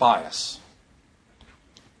reverse bias?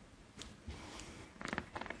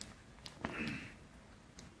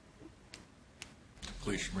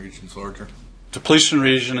 Depletion region's larger. Depletion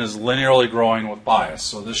region is linearly growing with bias,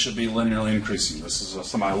 so this should be linearly increasing. This is a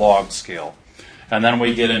semi-log scale. And then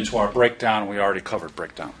we get into our breakdown. We already covered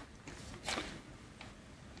breakdown.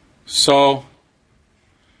 So,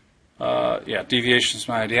 deviations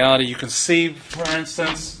from ideality. You can see, for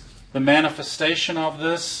instance, the manifestation of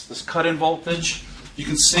this cut-in voltage. You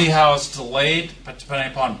can see how it's delayed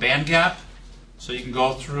depending upon band gap. So you can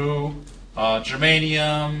go through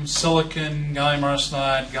germanium, silicon, gallium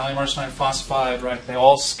arsenide phosphide, right? They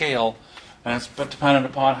all scale, and it's dependent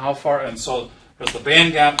upon how far. And so, as the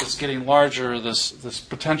band gap is getting larger, this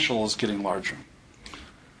potential is getting larger.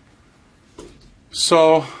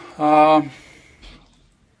 So,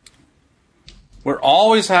 we're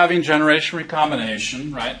always having generation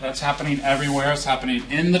recombination, right? That's happening everywhere. It's happening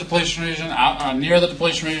in the depletion region, near the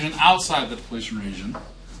depletion region, outside the depletion region.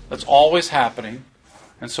 That's always happening.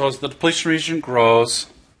 And so as the depletion region grows,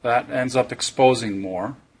 that ends up exposing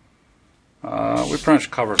more. We pretty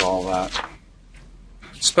much covered all that.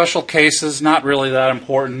 Special cases, not really that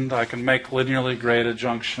important. I can make linearly graded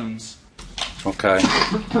junctions. Okay,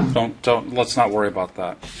 let's not worry about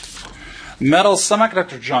that.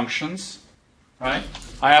 Metal-semiconductor junctions, right?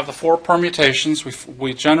 I have the 4 permutations.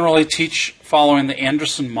 We generally teach following the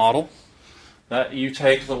Anderson model. That you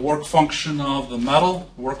take the work function of the metal,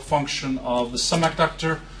 work function of the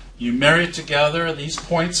semiconductor, you marry it together, these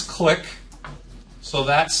points click, so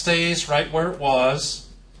that stays right where it was,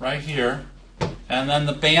 right here, and then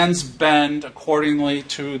the bands bend accordingly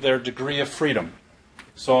to their degree of freedom.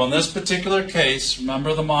 So in this particular case,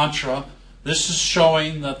 remember the mantra, this is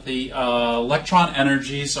showing that the electron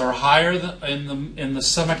energies are higher in the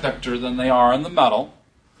semiconductor than they are in the metal.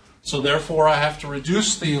 So therefore I have to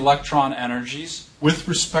reduce the electron energies with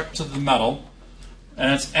respect to the metal.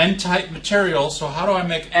 And it's n-type material, so how do I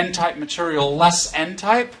make n-type material less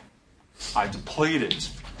n-type? I deplete it.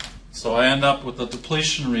 So I end up with a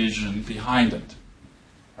depletion region behind it.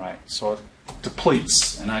 Right? So it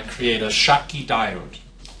depletes, and I create a Schottky diode.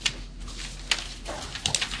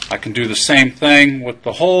 I can do the same thing with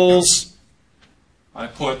the holes. I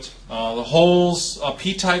put the holes,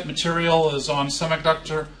 p-type material is on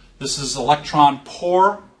semiconductor. This is electron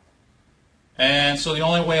poor. And so the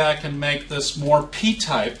only way I can make this more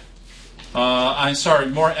p-type,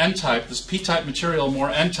 more n-type, this p-type material more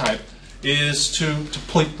n-type, is to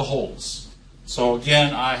deplete the holes. So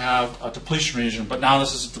again, I have a depletion region, but now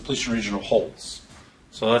this is a depletion region of holes.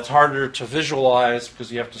 So that's harder to visualize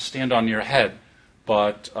because you have to stand on your head,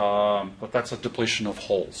 but that's a depletion of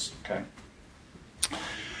holes. Okay.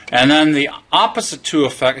 And then the opposite two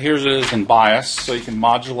effect, here it is in bias, so you can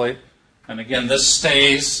modulate. And again, this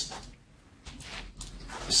stays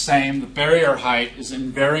the same. The barrier height is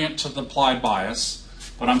invariant to the applied bias,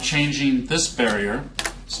 but I'm changing this barrier.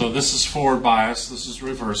 So this is forward bias, this is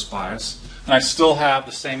reverse bias, and I still have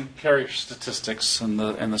the same carrier statistics in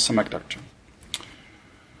the semiconductor.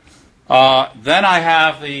 Then I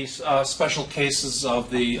have these special cases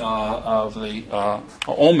of the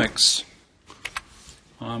ohmics.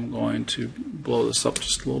 I'm going to blow this up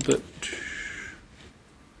just a little bit.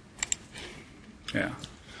 Yeah.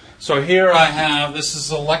 So here I have, this is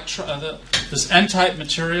this n-type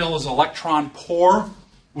material is electron poor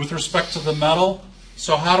with respect to the metal.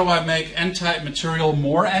 So how do I make n-type material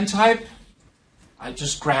more n-type? I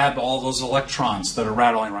just grab all those electrons that are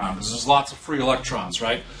rattling around because there's lots of free electrons,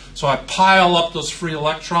 right? So I pile up those free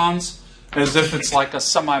electrons as if it's like a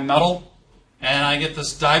semi-metal, and I get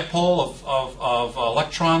this dipole of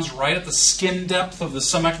electrons right at the skin depth of the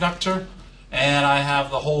semiconductor, and I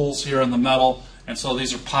have the holes here in the metal, and so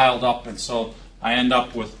these are piled up, and so I end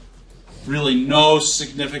up with really no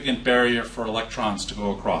significant barrier for electrons to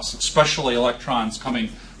go across, especially electrons coming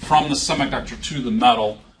from the semiconductor to the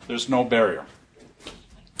metal. There's no barrier.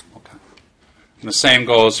 Okay. And the same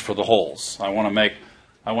goes for the holes. I want to make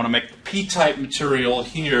the p-type material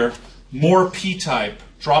here more p-type,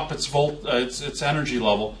 drop its energy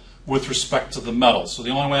level with respect to the metal. So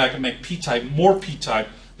the only way I can make p-type more p-type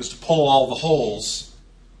is to pull all the holes,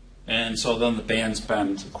 and so then the bands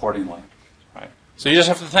bend accordingly. Right? So you just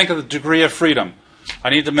have to think of the degree of freedom.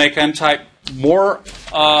 I need to make n-type more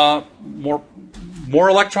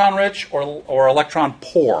electron rich or electron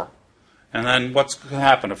poor. And then what's going to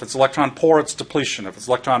happen? If it's electron poor, it's depletion. If it's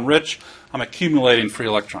electron rich, I'm accumulating free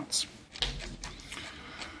electrons.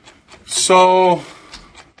 So,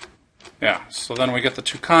 yeah, so then we get the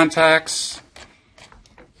two contacts,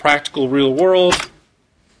 practical real world.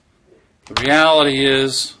 The reality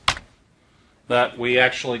is that we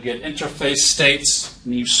actually get interface states,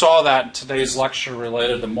 and you saw that in today's lecture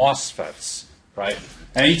related to MOSFETs, right?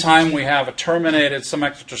 Anytime we have a terminated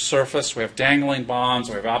semiconductor surface, we have dangling bonds,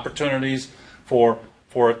 we have opportunities for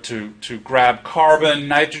it to grab carbon,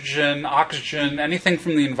 nitrogen, oxygen, anything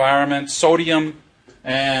from the environment, sodium,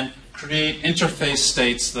 and create interface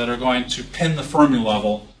states that are going to pin the Fermi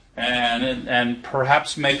level and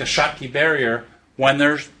perhaps make a Schottky barrier when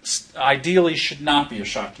there ideally should not be a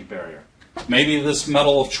Schottky barrier. Maybe this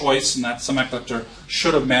metal of choice in that semiconductor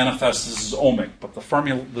should have manifested as ohmic, but the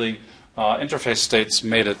interface states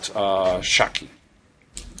made it Schottky.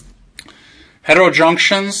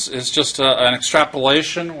 Heterojunctions is just an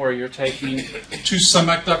extrapolation where you're taking two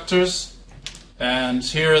semiconductors, and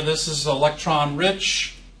here this is electron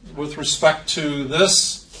rich with respect to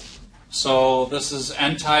this. So this is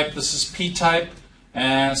n-type, this is p-type,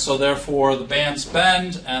 and so therefore the bands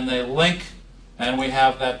bend and they link, and we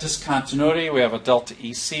have that discontinuity. We have a delta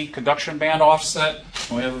EC conduction band offset,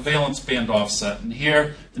 and we have a valence band offset. And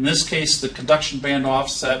here, in this case, the conduction band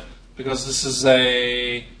offset, because this is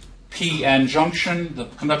a p-n junction, the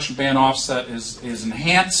conduction band offset is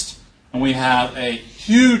enhanced, and we have a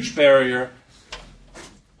huge barrier.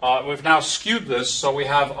 We've now skewed this, so we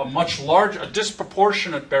have a much larger, a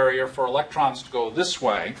disproportionate barrier for electrons to go this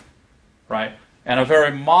way, right? And a very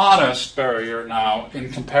modest barrier now,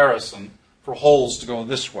 in comparison, for holes to go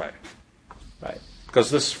this way, right? Because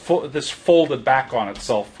this folded back on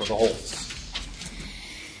itself for the holes.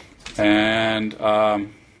 And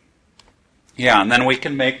yeah, and then we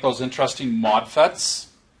can make those interesting MOSFETs,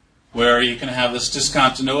 where you can have this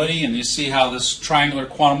discontinuity, and you see how this triangular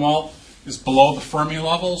quantum well is below the Fermi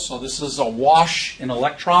level. So this is a wash in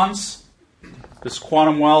electrons. This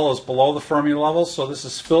quantum well is below the Fermi level, so this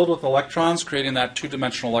is filled with electrons, creating that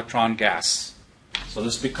two-dimensional electron gas. So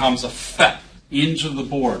this becomes a FET into the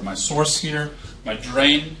board. My source here, my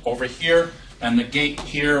drain over here, and the gate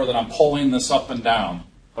here that I'm pulling this up and down.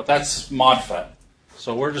 But that's MOSFET.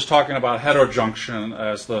 So we're just talking about heterojunction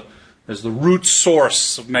as the root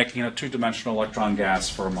source of making a two-dimensional electron gas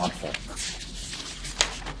for a MOSFET.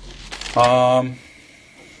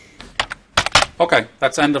 Okay,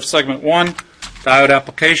 that's end of segment 1. Diode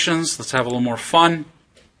applications. Let's have a little more fun.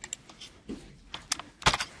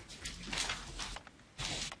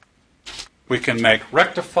 We can make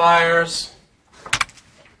rectifiers.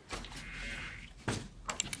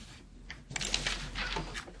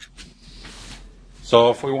 So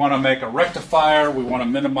if we want to make a rectifier, we want to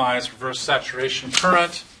minimize reverse saturation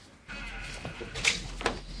current.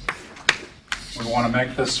 We want to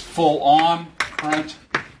make this full on current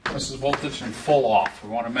versus voltage and full off. We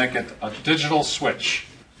want to make it a digital switch,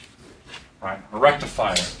 right? A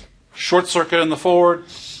rectifier. Short circuit in the forward,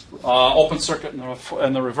 open circuit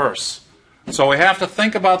in the reverse. So we have to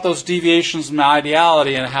think about those deviations in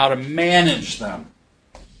ideality and how to manage them.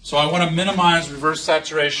 So I want to minimize reverse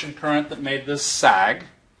saturation current that made this sag.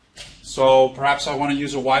 So perhaps I want to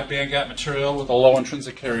use a wide bandgap material with a low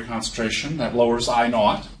intrinsic carrier concentration that lowers I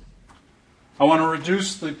naught. I want to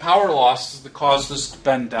reduce the power losses that cause this to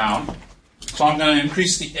bend down. So I'm going to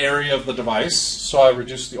increase the area of the device, so I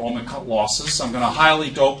reduce the ohmic losses. I'm going to highly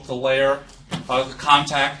dope the layer of the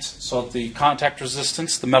contact, so that the contact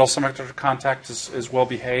resistance, the metal-semiconductor contact, is well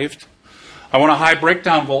behaved. I want a high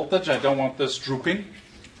breakdown voltage. I don't want this drooping.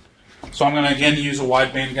 So I'm going to again use a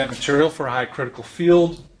wide bandgap material for a high critical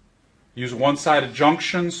field. Use one-sided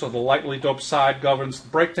junction, so the lightly doped side governs the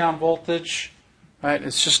breakdown voltage. Right?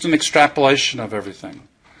 It's just an extrapolation of everything.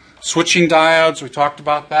 Switching diodes, we talked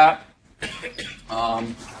about that.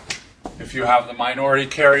 If you have the minority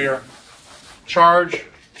carrier charge,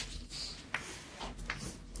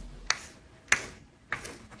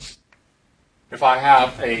 if I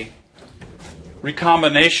have a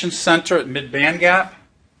recombination center at mid-band gap,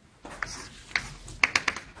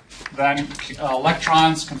 then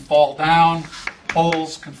electrons can fall down,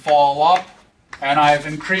 holes can fall up, and I've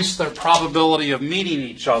increased their probability of meeting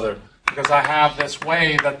each other because I have this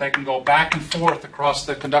way that they can go back and forth across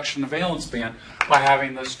the conduction and valence band by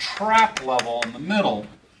having this trap level in the middle.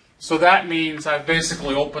 So that means I've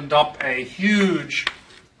basically opened up a huge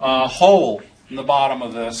hole in the bottom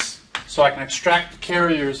of this so I can extract the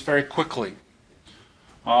carriers very quickly.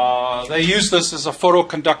 They use this as a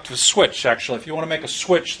photoconductive switch, actually. If you want to make a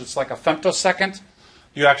switch that's like a femtosecond,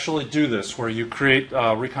 you actually do this, where you create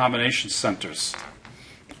recombination centers.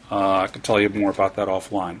 I can tell you more about that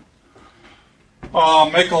offline.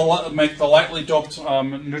 Make the lightly doped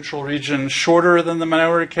neutral region shorter than the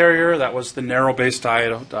minority carrier. That was the narrow-base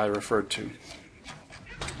diode I referred to.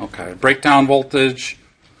 Okay, breakdown voltage.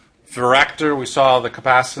 Varactor, we saw the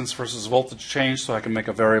capacitance versus voltage change, so I can make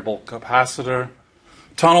a variable capacitor.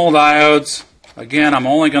 Tunnel diodes, again, I'm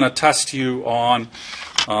only going to test you on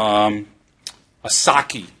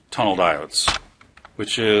ECE tunnel diodes,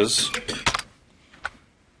 which is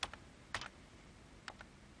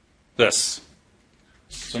this.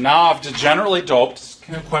 So now I've degenerately doped. This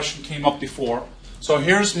kind of question came up before. So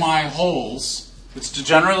here's my holes. It's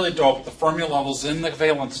degenerately doped. The Fermi level's in the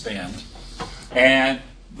valence band. And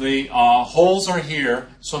the holes are here,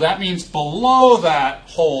 so that means below that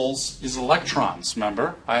holes is electrons.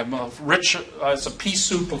 Remember, I have a rich. It's a pea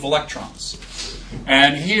soup of electrons,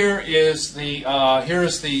 and here is the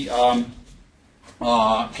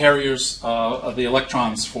carriers of the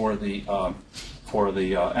electrons for the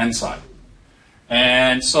N side,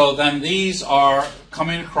 and so then these are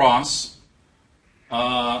coming across.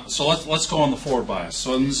 So let's go on the forward bias.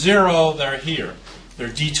 So in 0, they're here. They're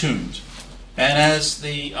detuned. And as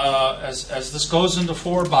this goes into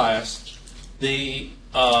forward bias, these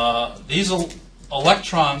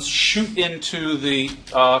electrons shoot into the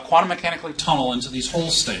quantum mechanically tunnel into these hole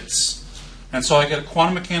states, and so I get a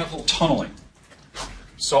quantum mechanical tunneling.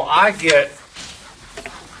 So I get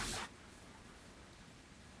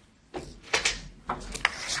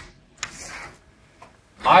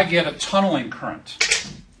a tunneling current.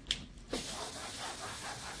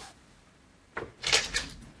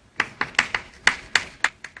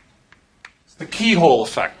 The keyhole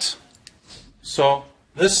effect. So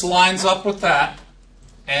this lines up with that,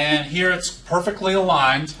 and here it's perfectly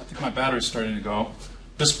aligned. I think my battery's starting to go.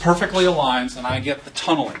 This perfectly aligns, and I get the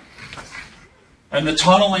tunneling. And the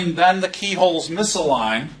tunneling, then the keyholes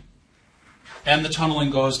misalign, and the tunneling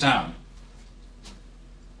goes down.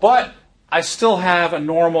 But I still have a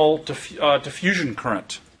normal diffusion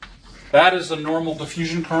current. That is a normal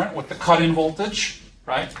diffusion current with the cut-in voltage,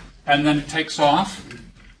 right? And then it takes off,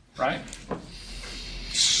 right?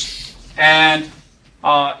 And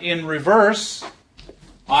in reverse,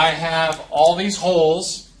 I have all these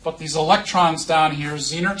holes, but these electrons down here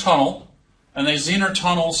Zener tunnel, and they Zener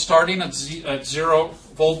tunnel starting at 0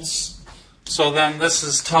 volts. So then this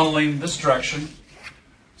is tunneling this direction.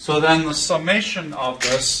 So then the summation of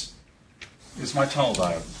this is my tunnel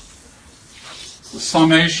diode. The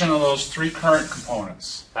summation of those three current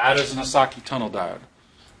components. That is an Esaki tunnel diode.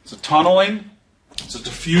 It's a tunneling, it's a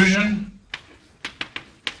diffusion,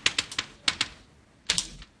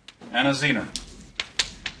 and a Zener.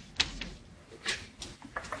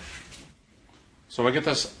 So we get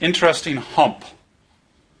this interesting hump.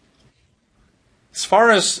 As far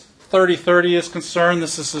as 3030 is concerned,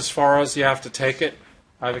 this is as far as you have to take it.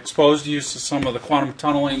 I've exposed you to some of the quantum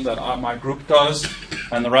tunneling that my group does,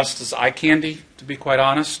 and the rest is eye candy, to be quite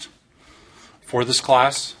honest, for this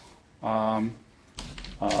class.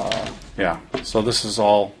 Yeah, so this is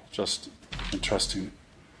all just interesting.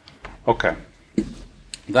 Okay.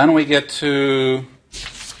 Then we get to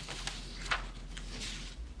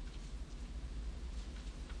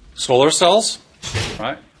solar cells,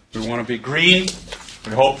 right? We want to be green.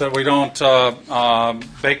 We hope that we don't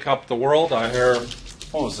bake up the world. I hear,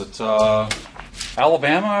 what was it,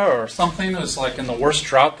 Alabama or something is like in the worst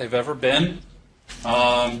drought they've ever been.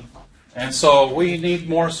 And so we need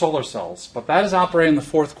more solar cells. But that is operating in the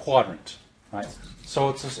fourth quadrant, right? So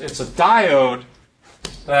it's a diode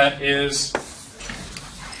that is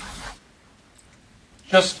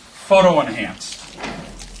just photo-enhanced,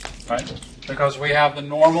 right? Because we have the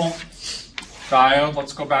normal diode.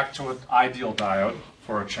 Let's go back to an ideal diode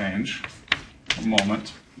for a change. A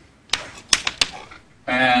moment.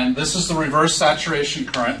 And this is the reverse saturation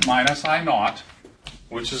current minus I naught,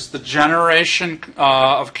 which is the generation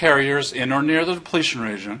of carriers in or near the depletion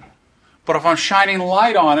region. But if I'm shining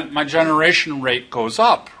light on it, my generation rate goes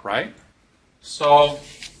up, right? So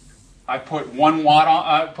I put 1 watt on,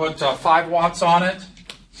 I put 5 watts on it.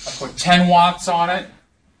 I put 10 watts on it.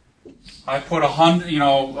 I put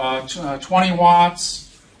 20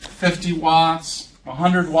 watts, 50 watts,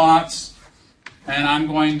 100 watts, and I'm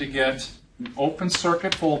going to get an open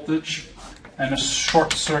circuit voltage and a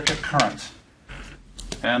short circuit current.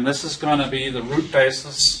 And this is going to be the root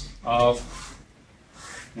basis of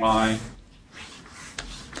my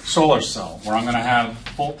solar cell, where I'm going to have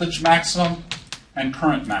voltage maximum and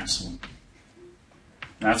current maximum.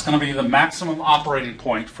 And that's going to be the maximum operating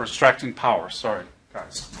point for extracting power. Sorry,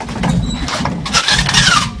 guys.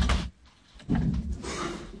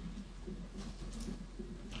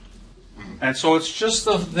 And so it's just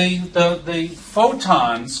the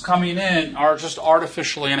photons coming in are just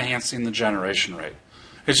artificially enhancing the generation rate.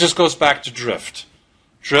 It just goes back to drift.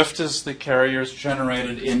 Drift is the carriers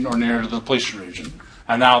generated in or near the depletion region.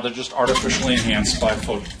 And now they're just artificially enhanced by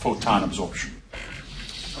photon absorption.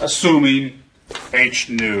 Assuming H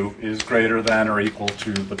nu is greater than or equal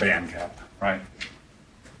to the band gap, right?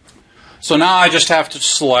 So now I just have to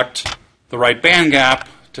select the right band gap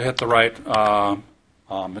to hit the right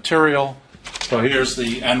material. So here's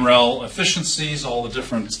the NREL efficiencies, all the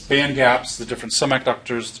different band gaps, the different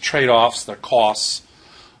semiconductors, the trade-offs, their costs,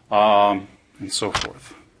 and so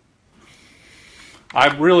forth. I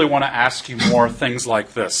really want to ask you more things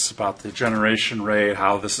like this about the generation rate,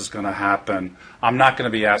 how this is going to happen. I'm not going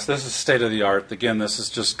to be asked. This is state of the art. Again, this is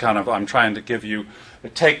just kind of, I'm trying to give you,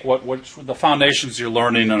 take what the foundations you're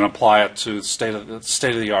learning and apply it to state of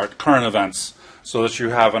the art, current events, so that you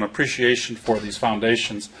have an appreciation for these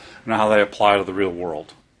foundations and how they apply to the real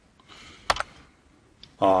world.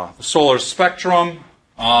 The solar spectrum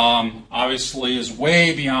obviously is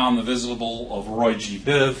way beyond the visible of Roy G.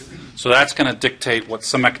 Biv, so that's going to dictate what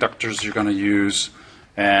semiconductors you're going to use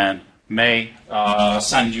and may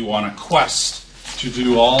send you on a quest to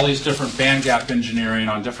do all these different band gap engineering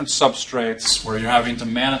on different substrates where you're having to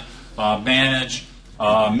manage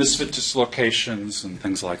misfit dislocations and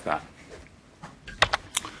things like that.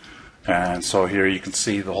 And so here you can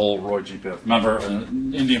see the whole Roy G. Biv. Remember,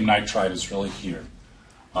 indium nitride is really here.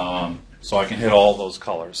 So I can hit all those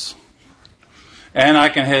colors. And I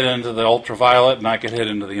can hit into the ultraviolet, and I can hit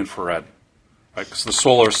into the infrared. Right? Because the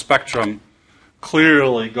solar spectrum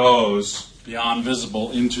clearly goes beyond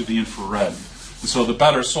visible into the infrared. And so the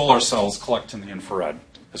better solar cells collect in the infrared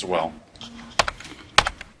as well.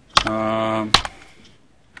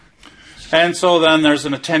 And so then there's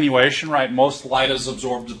an attenuation, right? Most light is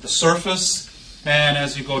absorbed at the surface. And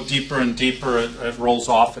as you go deeper and deeper, it rolls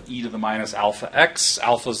off at e to the minus alpha x.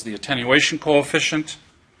 Alpha is the attenuation coefficient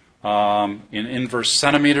in inverse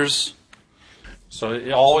centimeters. So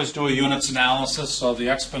you always do a units analysis, so the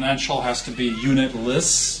exponential has to be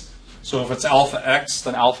unitless. So if it's alpha x,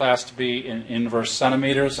 then alpha has to be in inverse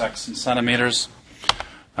centimeters, x in centimeters.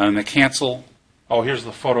 And they cancel. Oh, here's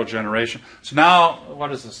the photo generation. So now,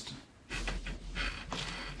 what is this?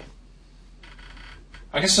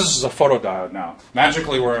 I guess this is a photodiode now.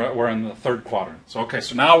 Magically, we're in the third quadrant. So okay,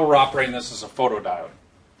 so now we're operating this as a photodiode.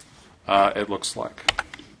 It looks like.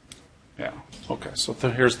 Yeah. Okay. So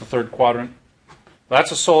here's the third quadrant.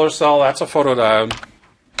 That's a solar cell. That's a photodiode.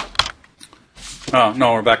 Oh,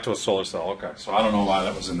 no, we're back to a solar cell. Okay. So I don't know why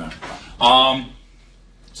that was in there.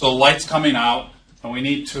 So light's coming out, and we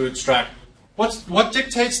need to extract. What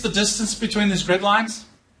dictates the distance between these grid lines?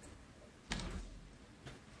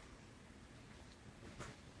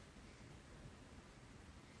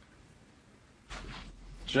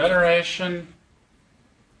 Generation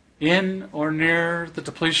in or near the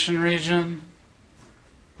depletion region,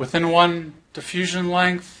 within one diffusion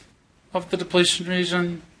length of the depletion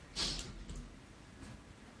region.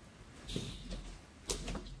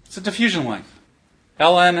 It's a diffusion length,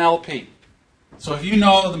 ln LP. So if you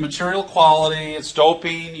know the material quality, its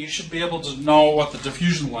doping, you should be able to know what the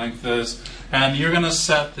diffusion length is, and you're going to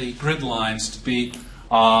set the grid lines to be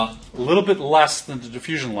a little bit less than the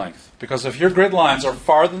diffusion length. Because if your grid lines are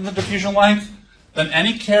farther than the diffusion length, then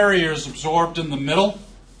any carriers absorbed in the middle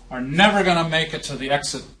are never going to make it to the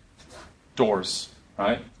exit doors,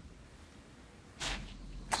 right?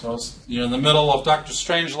 So you're in the middle of Dr.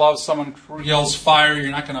 Strangelove, someone yells fire,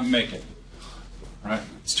 you're not going to make it. Right?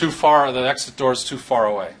 It's too far, the exit door is too far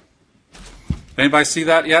away. Anybody see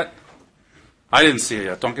that yet? I didn't see it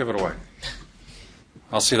yet. Don't give it away.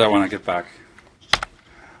 I'll see that when I get back.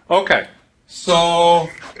 Okay, so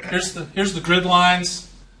here's the grid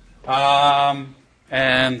lines and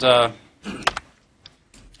the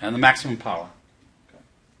maximum power. Okay.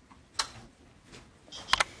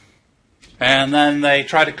 And then they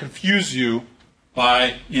try to confuse you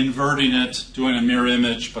by inverting it, doing a mirror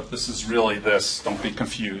image, but this is really this. Don't be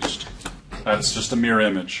confused. That's just a mirror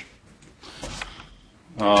image.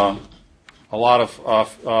 A lot of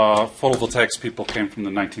photovoltaics people came from the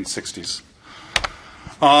 1960s.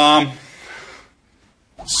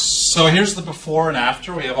 So here's the before and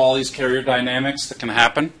after. We have all these carrier dynamics that can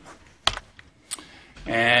happen.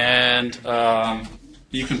 And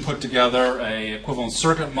you can put together an equivalent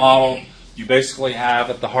circuit model. You basically have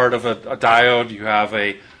at the heart of a diode, you have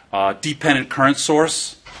a dependent current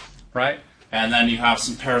source, right? And then you have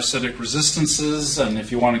some parasitic resistances. And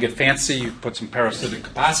if you want to get fancy, you put some parasitic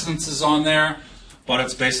capacitances on there. But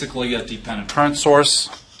it's basically a dependent current source.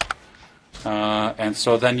 And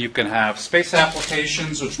so then you can have space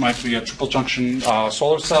applications, which might be a triple junction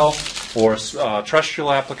solar cell, or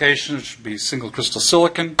terrestrial applications, which would be single crystal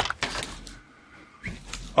silicon.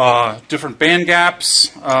 Different band gaps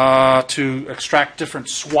to extract different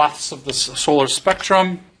swaths of the solar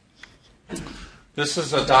spectrum. This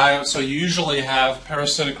is a diode, so you usually have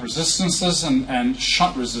parasitic resistances and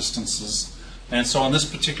shunt resistances. And so in this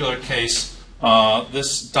particular case,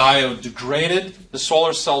 this diode degraded, the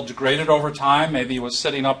solar cell degraded over time. Maybe it was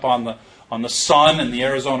sitting up on the sun, and the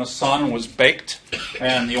Arizona sun was baked,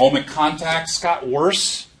 and the ohmic contacts got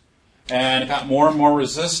worse, and it got more and more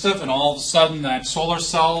resistive, and all of a sudden that solar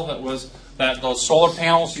cell those solar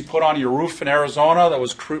panels you put on your roof in Arizona that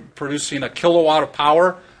was producing a kilowatt of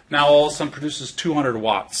power, now all of a sudden produces 200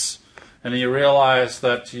 watts. And then you realize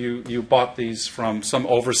that you bought these from some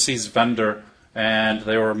overseas vendor, and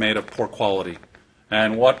they were made of poor quality.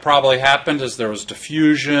 And what probably happened is there was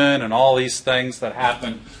diffusion and all these things that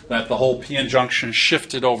happened, that the whole p-n junction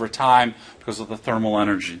shifted over time because of the thermal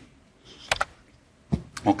energy.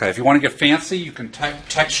 Okay, if you want to get fancy, you can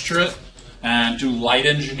texture it and do light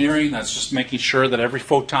engineering. That's just making sure that every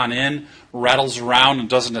photon in rattles around and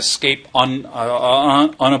doesn't escape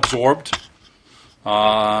unabsorbed.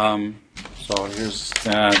 So here's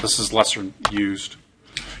this is lesser used.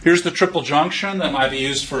 Here's the triple junction that might be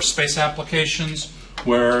used for space applications,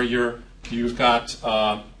 where you've got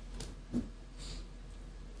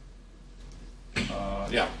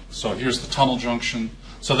So here's the tunnel junction.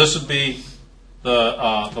 So this would be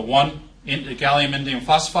the one gallium indium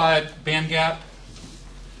phosphide band gap.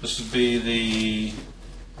 This would be the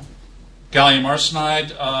gallium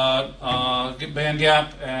arsenide band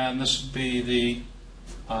gap, and this would be the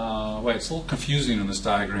wait, it's a little confusing in this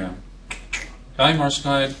diagram. Gallium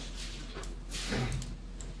arsenide.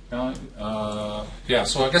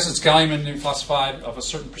 So I guess it's gallium indium phosphide of a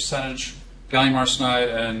certain percentage, gallium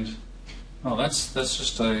arsenide, and Oh, that's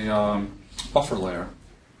just a buffer layer.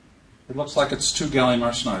 It looks like it's 2 gallium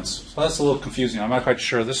arsenides. So that's a little confusing. I'm not quite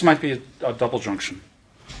sure. This might be a double junction.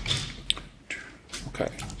 Okay,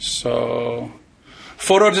 so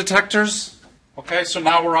photodetectors. Okay, so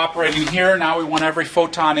now we're operating here. Now we want every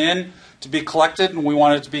photon in to be collected, and we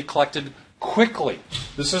want it to be collected quickly.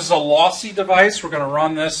 This is a lossy device. We're going to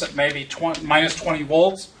run this at maybe minus 20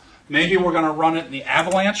 volts. Maybe we're going to run it in the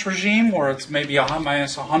avalanche regime, where it's maybe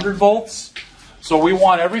minus 100 volts. So we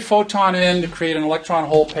want every photon in to create an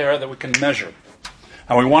electron-hole pair that we can measure.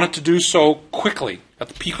 And we want it to do so quickly, at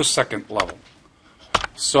the picosecond level.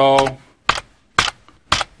 So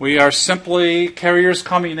we are simply carriers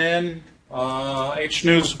coming in, H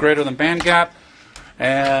nu is greater than band gap,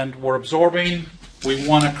 and we're absorbing. We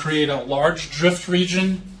want to create a large drift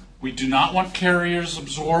region. We do not want carriers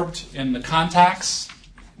absorbed in the contacts.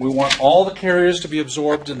 We want all the carriers to be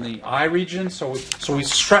absorbed in the I region, so we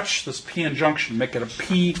stretch this p-n junction, make it a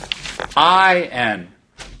p-i-n.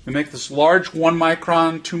 We make this large 1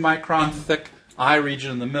 micron, 2 micron thick I region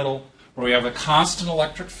in the middle, where we have a constant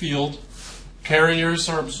electric field. Carriers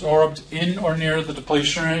are absorbed in or near the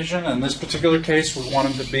depletion region. In this particular case, we want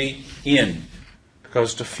them to be in,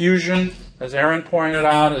 because diffusion, as Aaron pointed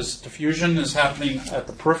out, diffusion is happening at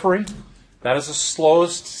the periphery. That is a slow,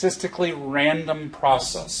 statistically random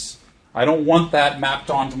process. I don't want that mapped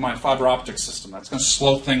onto my fiber optic system. That's going to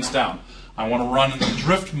slow things down. I want to run in the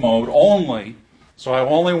drift mode only, so I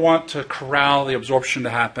only want to corral the absorption to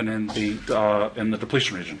happen in the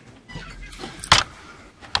depletion region.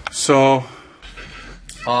 So,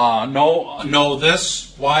 know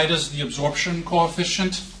this. Why does the absorption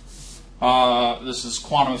coefficient? This is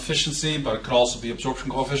quantum efficiency, but it could also be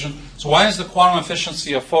absorption coefficient. So why does the quantum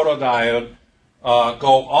efficiency of photodiode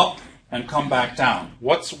go up and come back down?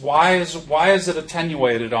 Why is it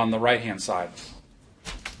attenuated on the right-hand side?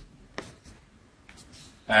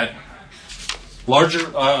 At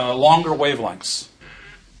longer wavelengths,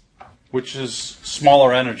 which is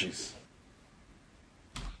smaller energies.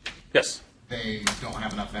 Yes? They don't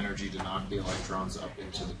have enough energy to knock the electrons up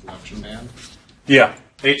into the collection band. Yeah.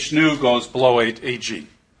 H nu goes below 8 Ag. You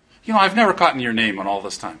know, I've never gotten your name in all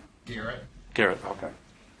this time. Garrett. Garrett, okay.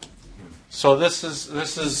 So this is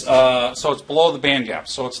so it's below the band gap.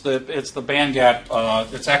 So it's the band gap.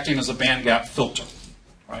 It's acting as a band gap filter,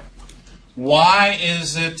 right? Why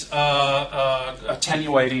is it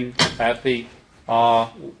attenuating at the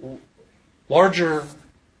larger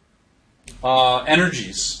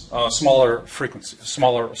energies, smaller frequencies,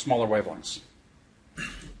 smaller wavelengths?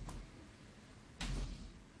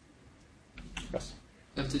 Yes.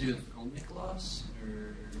 Have to do with ohmic loss,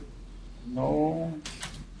 or No.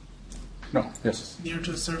 No. Yes. Near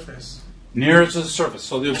to the surface. Nearer to the surface.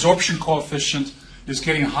 So the absorption coefficient is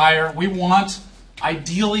getting higher.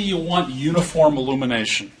 Ideally, you want uniform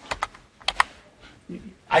illumination.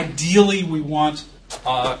 Ideally, we want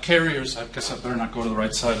carriers. I guess I better not go to the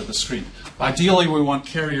right side of the screen. Ideally, we want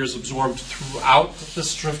carriers absorbed throughout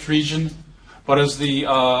this drift region. But as the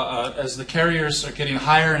carriers are getting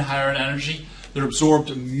higher and higher in energy, they're absorbed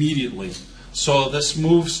immediately. So this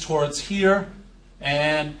moves towards here,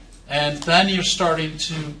 and then you're starting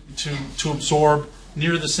to absorb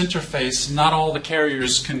near this interface. Not all the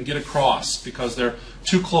carriers can get across because they're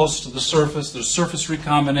too close to the surface. There's surface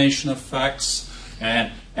recombination effects,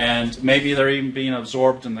 and maybe they're even being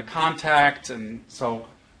absorbed in the contact, and so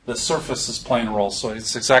the surface is playing a role. So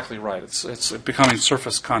it's exactly right. It's becoming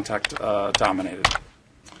surface contact dominated.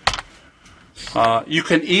 You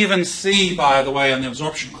can even see, by the way, in the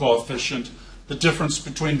absorption coefficient, the difference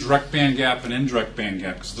between direct band gap and indirect band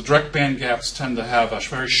gap. Because the direct band gaps tend to have a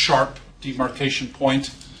very sharp demarcation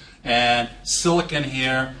point, and silicon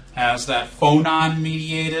here has that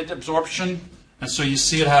phonon-mediated absorption, and so you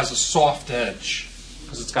see it has a soft edge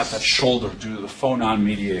because it's got that shoulder due to the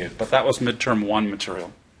phonon-mediated. But that was midterm 1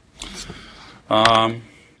 material. So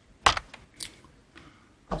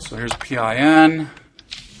here's PIN.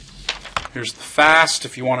 Here's the fast.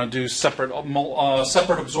 If you want to do separate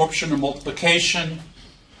absorption or multiplication,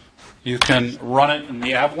 you can run it in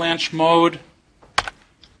the avalanche mode,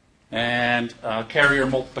 and carrier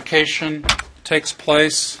multiplication takes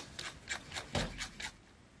place,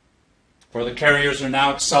 where the carriers are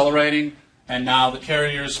now accelerating, and now the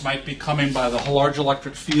carriers might be coming by the large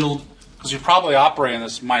electric field, because you're probably operating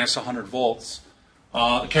this minus 100 volts.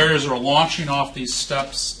 The carriers are launching off these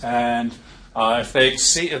steps, and if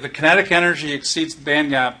the kinetic energy exceeds the band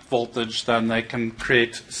gap voltage, then they can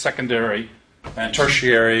create secondary and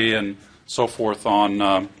tertiary and so forth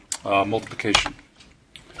on multiplication.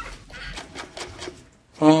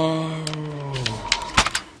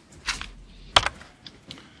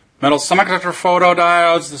 Metal-semiconductor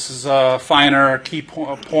photodiodes, this is a finer key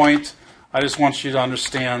point. I just want you to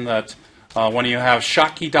understand that when you have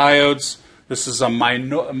Schottky diodes, this is a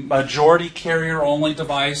majority carrier only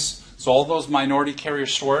device. So all those minority carrier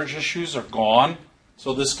storage issues are gone.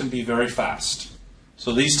 So this can be very fast.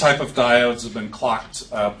 So these type of diodes have been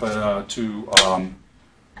clocked up to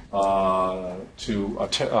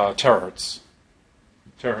terahertz.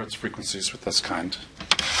 Terahertz frequencies with this kind.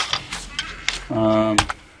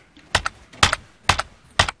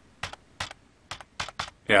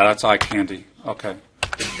 Yeah, that's eye candy. Okay.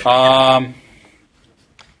 I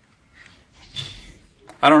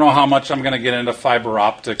don't know how much I'm going to get into fiber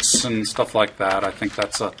optics and stuff like that. I think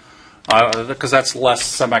that's because that's less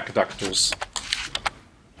semiconductors.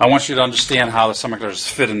 I want you to understand how the semiconductors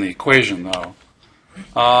fit in the equation, though.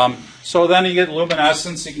 So then you get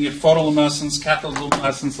luminescence. You can get photoluminescence,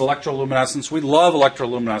 cathodoluminescence, electroluminescence. We love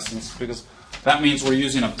electroluminescence because that means we're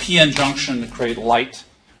using a p-n junction to create light.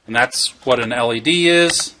 And that's what an LED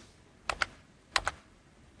is.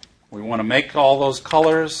 We want to make all those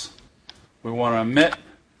colors. We want to emit.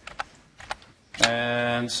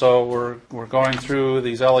 And so we're going through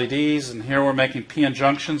these LEDs, and here we're making p-n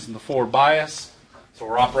junctions in the forward bias. So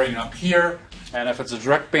we're operating up here. And if it's a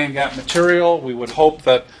direct band gap material, we would hope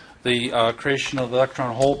that the creation of the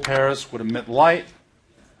electron hole pairs would emit light.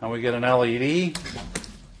 And we get an LED.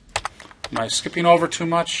 Am I skipping over too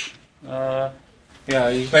much?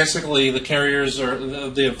 Yeah, basically the carriers are,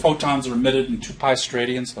 the photons are emitted in 2 pi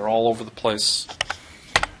stradians. They're all over the place.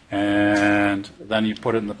 And then you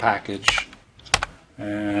put it in the package.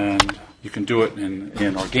 And you can do it in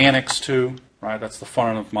organics too, right? That's the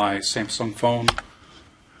fun of my Samsung phone.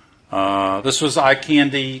 This was eye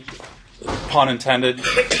candy, pun intended,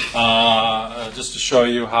 just to show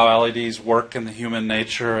you how LEDs work in the human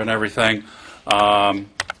nature and everything.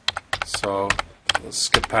 So let's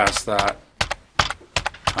skip past that.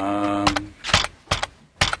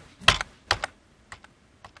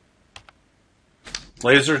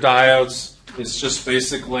 Laser diodes is just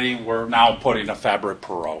basically, we're now putting a fabric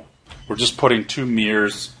Perot. We're just putting 2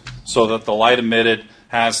 mirrors so that the light emitted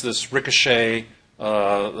has this ricochet,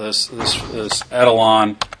 this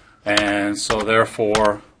etalon, and so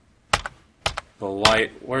therefore the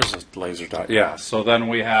light, where's the laser diode? Yeah, so then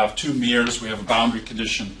we have 2 mirrors, we have a boundary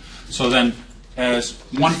condition. So then as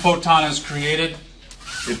one photon is created,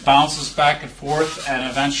 it bounces back and forth, and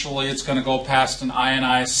eventually it's going to go past an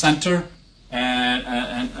ionized center and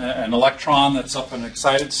an electron that's up in an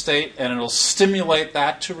excited state, and it'll stimulate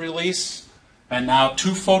that to release, and now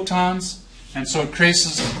 2 photons, and so it creates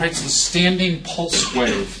a standing pulse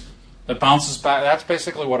wave that bounces back. That's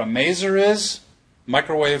basically what a maser is.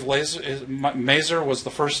 Microwave laser. Maser was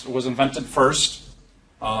invented first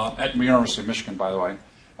at the University of Michigan, by the way.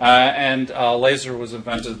 And laser was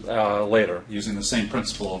invented later, using the same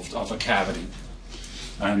principle of a cavity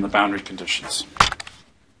and the boundary conditions.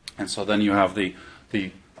 And so then you have the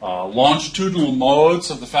longitudinal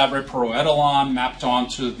modes of the Fabry-Perot etalon mapped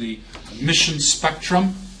onto the emission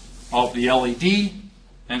spectrum of the LED.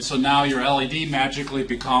 And so now your LED magically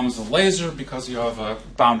becomes a laser because you have a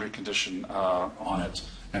boundary condition on it.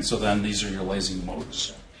 And so then these are your lasing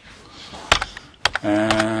modes.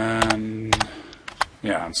 And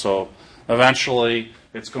yeah, and so eventually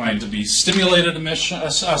it's going to be stimulated emission,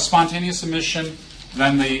 spontaneous emission.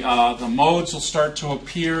 Then the modes will start to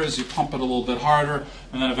appear as you pump it a little bit harder,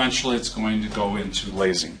 and then eventually it's going to go into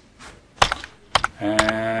lasing.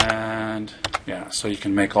 And yeah, so you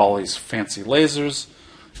can make all these fancy lasers.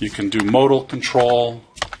 You can do modal control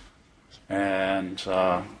and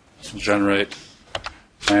generate.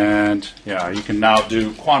 And yeah, you can now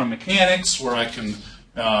do quantum mechanics, where I can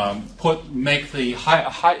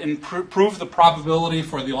improve the probability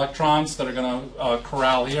for the electrons that are going to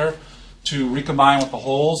corral here to recombine with the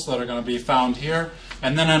holes that are going to be found here.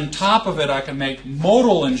 And then on top of it, I can make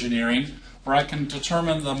modal engineering, where I can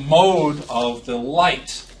determine the mode of the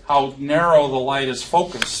light, how narrow the light is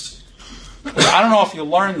focused. I don't know if you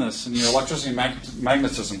learn this in your electricity and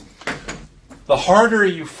magnetism. The harder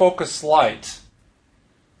you focus light,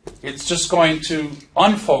 it's just going to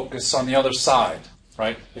unfocus on the other side,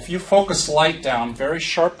 right? If you focus light down very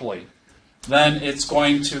sharply, then it's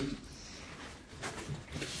going to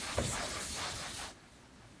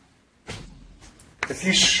if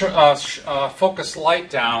you focus light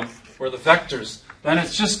down where the vectors, then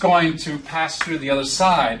it's just going to pass through the other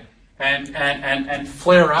side and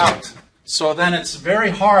flare out. So then it's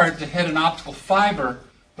very hard to hit an optical fiber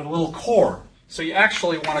with a little core. So you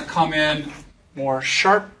actually want to come in more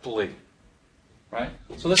sharply. right?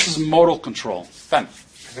 So this is modal control. Ben.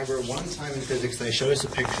 I remember one time in physics they showed us a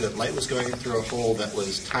picture that light was going through a hole that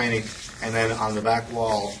was tiny, and then on the back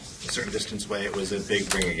wall, a certain distance away, it was a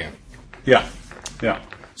big ring again. Yeah, yeah.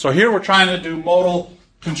 So here we're trying to do modal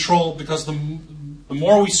control because the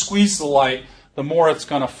more we squeeze the light, the more it's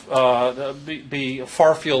going to be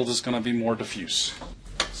far field is going to be more diffuse.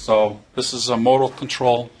 So this is a modal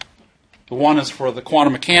control. The one is for the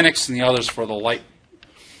quantum mechanics, and the other is for the light.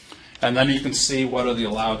 And then you can see what are the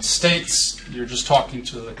allowed states. You're just talking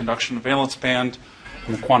to the conduction and valence band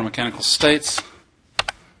and the quantum mechanical states.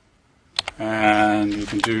 And you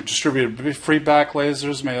can do distributed feedback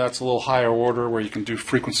lasers. Maybe that's a little higher order where you can do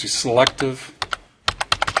frequency selective.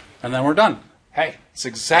 And then we're done. Hey, it's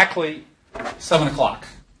exactly 7 o'clock,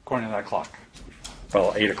 according to that clock.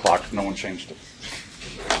 Well, 8 o'clock. No one changed it.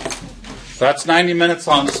 So that's 90 minutes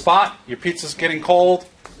on the spot. Your pizza's getting cold.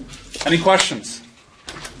 Any questions?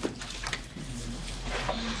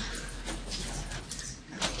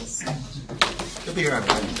 You'll be here on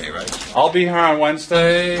Wednesday, right? I'll be here on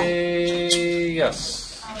Wednesday.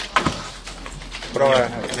 Yes. What do I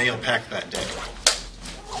have? And then you'll pack that day.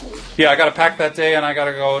 Yeah, I got to pack that day, and I got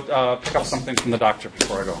to go pick up something from the doctor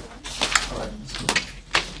before I go.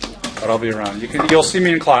 But I'll be around. You'll see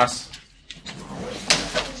me in class.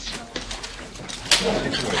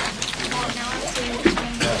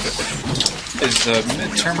 Is the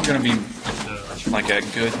midterm going to be like a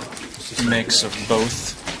good mix of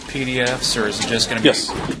both PDFs, or is it just going to be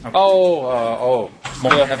Yes. Oh.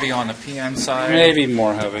 more heavy on the PN side? Maybe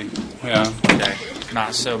more heavy. Yeah. Okay.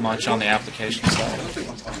 Not so much on the application side.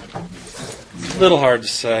 A little hard to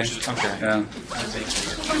say. Okay. Yeah.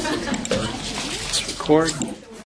 Let's record.